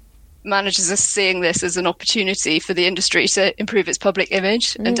 So managers are seeing this as an opportunity for the industry to improve its public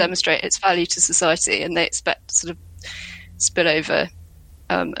image and demonstrate its value to society, and they expect sort of spillover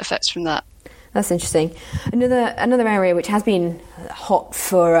effects from that. That's interesting. Another area which has been hot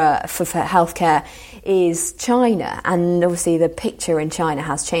for healthcare is China, and obviously the picture in China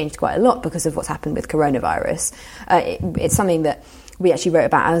has changed quite a lot because of what's happened with coronavirus. It's something that we actually wrote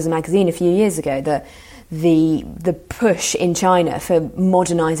about as a magazine a few years ago, that the push in China for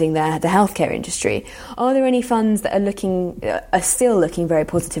modernising the healthcare industry. Are there any funds that are still looking very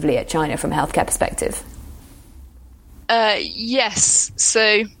positively at China from a healthcare perspective? Yes.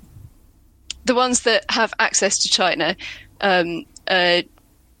 So the ones that have access to China are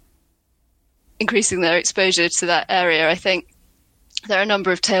increasing their exposure to that area. I think there are a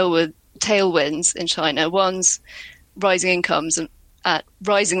number of tailwinds in China. One's rising incomes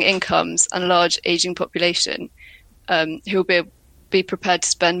and large ageing population who will be prepared to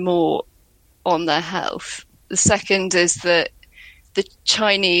spend more on their health. The second is that the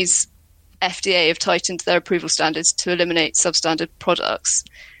Chinese FDA have tightened their approval standards to eliminate substandard products.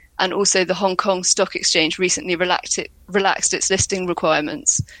 And also the Hong Kong Stock Exchange recently relaxed its listing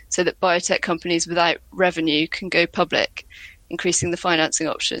requirements so that biotech companies without revenue can go public, increasing the financing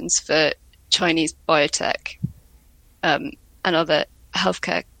options for Chinese biotech and other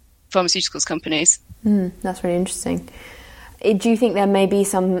healthcare pharmaceuticals companies. That's really interesting. Do you think there may be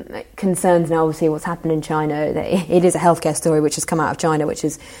some concerns now, obviously, what's happened in China? It is a healthcare story which has come out of China, which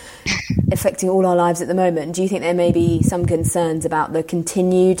is affecting all our lives at the moment. Do you think there may be some concerns about the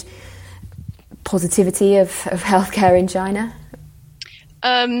continued positivity of healthcare in China?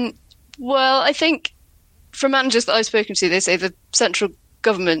 Well, I think from managers that I've spoken to, they say the central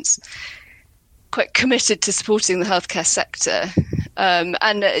government's quite committed to supporting the healthcare sector.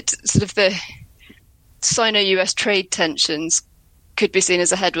 And it's sort of the Sino-US trade tensions could be seen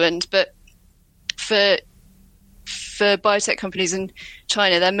as a headwind, but for biotech companies in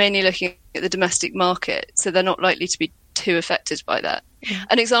China, they're mainly looking at the domestic market, so they're not likely to be too affected by that.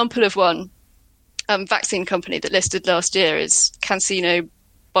 An example of one vaccine company that listed last year is CanSino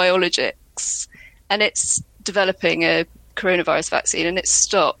Biologics, and it's developing a coronavirus vaccine, and its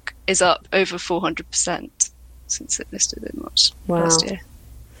stock is up over 400% since it listed in March last year.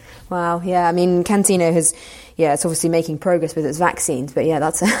 Wow, yeah. I mean, CanSino it's obviously making progress with its vaccines, but yeah,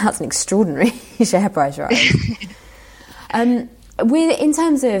 that's an extraordinary share price rise. In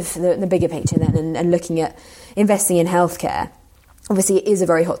terms of the bigger picture then, and looking at investing in healthcare, obviously it is a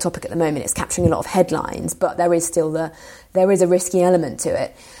very hot topic at the moment. It's capturing a lot of headlines, but there is a risky element to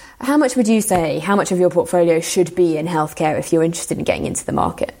it. How much would you say, how much of your portfolio should be in healthcare if you're interested in getting into the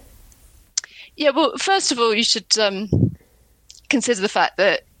market? Yeah, well, first of all, you should consider the fact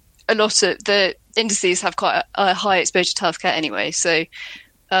that a lot of the indices have quite a high exposure to healthcare anyway. So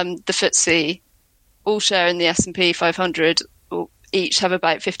the FTSE, all share in the S&P 500, each have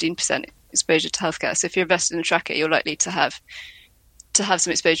about 15% exposure to healthcare. So if you're invested in a tracker, you're likely to have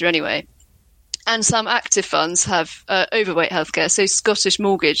some exposure anyway. And some active funds have overweight healthcare. So Scottish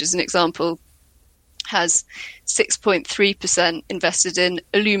Mortgage, as an example, has 6.3% invested in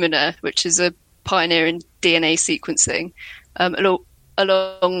Illumina, which is a pioneer in DNA sequencing,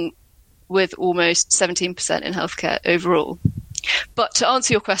 along with almost 17% in healthcare overall. But to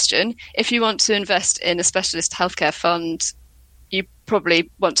answer your question, if you want to invest in a specialist healthcare fund, you probably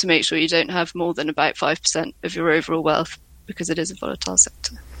want to make sure you don't have more than about 5% of your overall wealth, because it is a volatile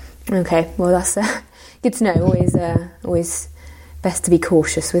sector. Okay, well, that's good to know. Always best to be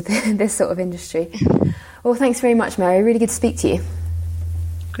cautious with this sort of industry. Well, thanks very much, Mary. Really good to speak to you.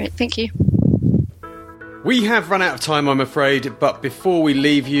 Great, thank you. We have run out of time, I'm afraid, but before we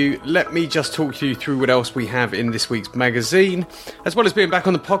leave you, let me just talk you through what else we have in this week's magazine. As well as being back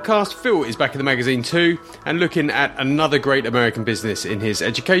on the podcast, Phil is back in the magazine too, and looking at another great American business in his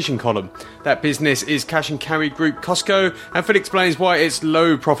education column. That business is cash and carry group Costco, and Phil explains why its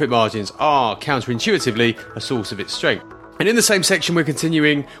low profit margins are counterintuitively a source of its strength. And in the same section, we're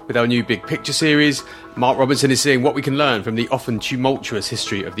continuing with our new Big Picture series. Mark Robinson is seeing what we can learn from the often tumultuous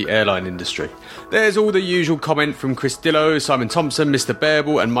history of the airline industry. There's all the usual comment from Chris Dillow, Simon Thompson, Mr.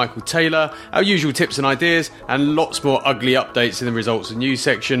 Bearable and Michael Taylor, our usual tips and ideas, and lots more ugly updates in the results and news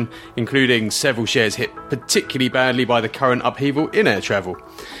section, including several shares hit particularly badly by the current upheaval in air travel.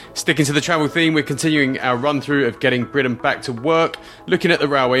 Sticking to the travel theme, we're continuing our run-through of getting Britain back to work, looking at the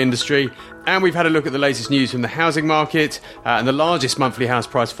railway industry, and we've had a look at the latest news from the housing market and the largest monthly house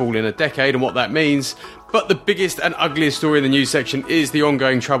price fall in a decade and what that means. But the biggest and ugliest story in the news section is the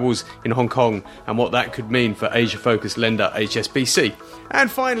ongoing troubles in Hong Kong and what that could mean for Asia-focused lender HSBC. And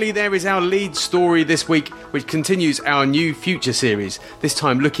finally, there is our lead story this week, which continues our new Future series, this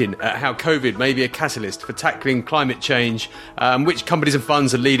time looking at how COVID may be a catalyst for tackling climate change, which companies and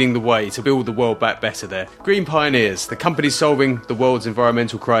funds are leading the way to build the world back better there. Green Pioneers, the companies solving the world's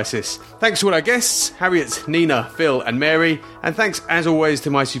environmental crisis. Thanks to all our guests, Harriet, Nina, Phil and Mary, and thanks as always to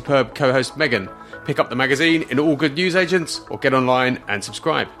my superb co-host Megan. Pick up the magazine in all good newsagents or get online and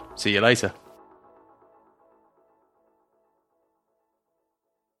subscribe. See you later.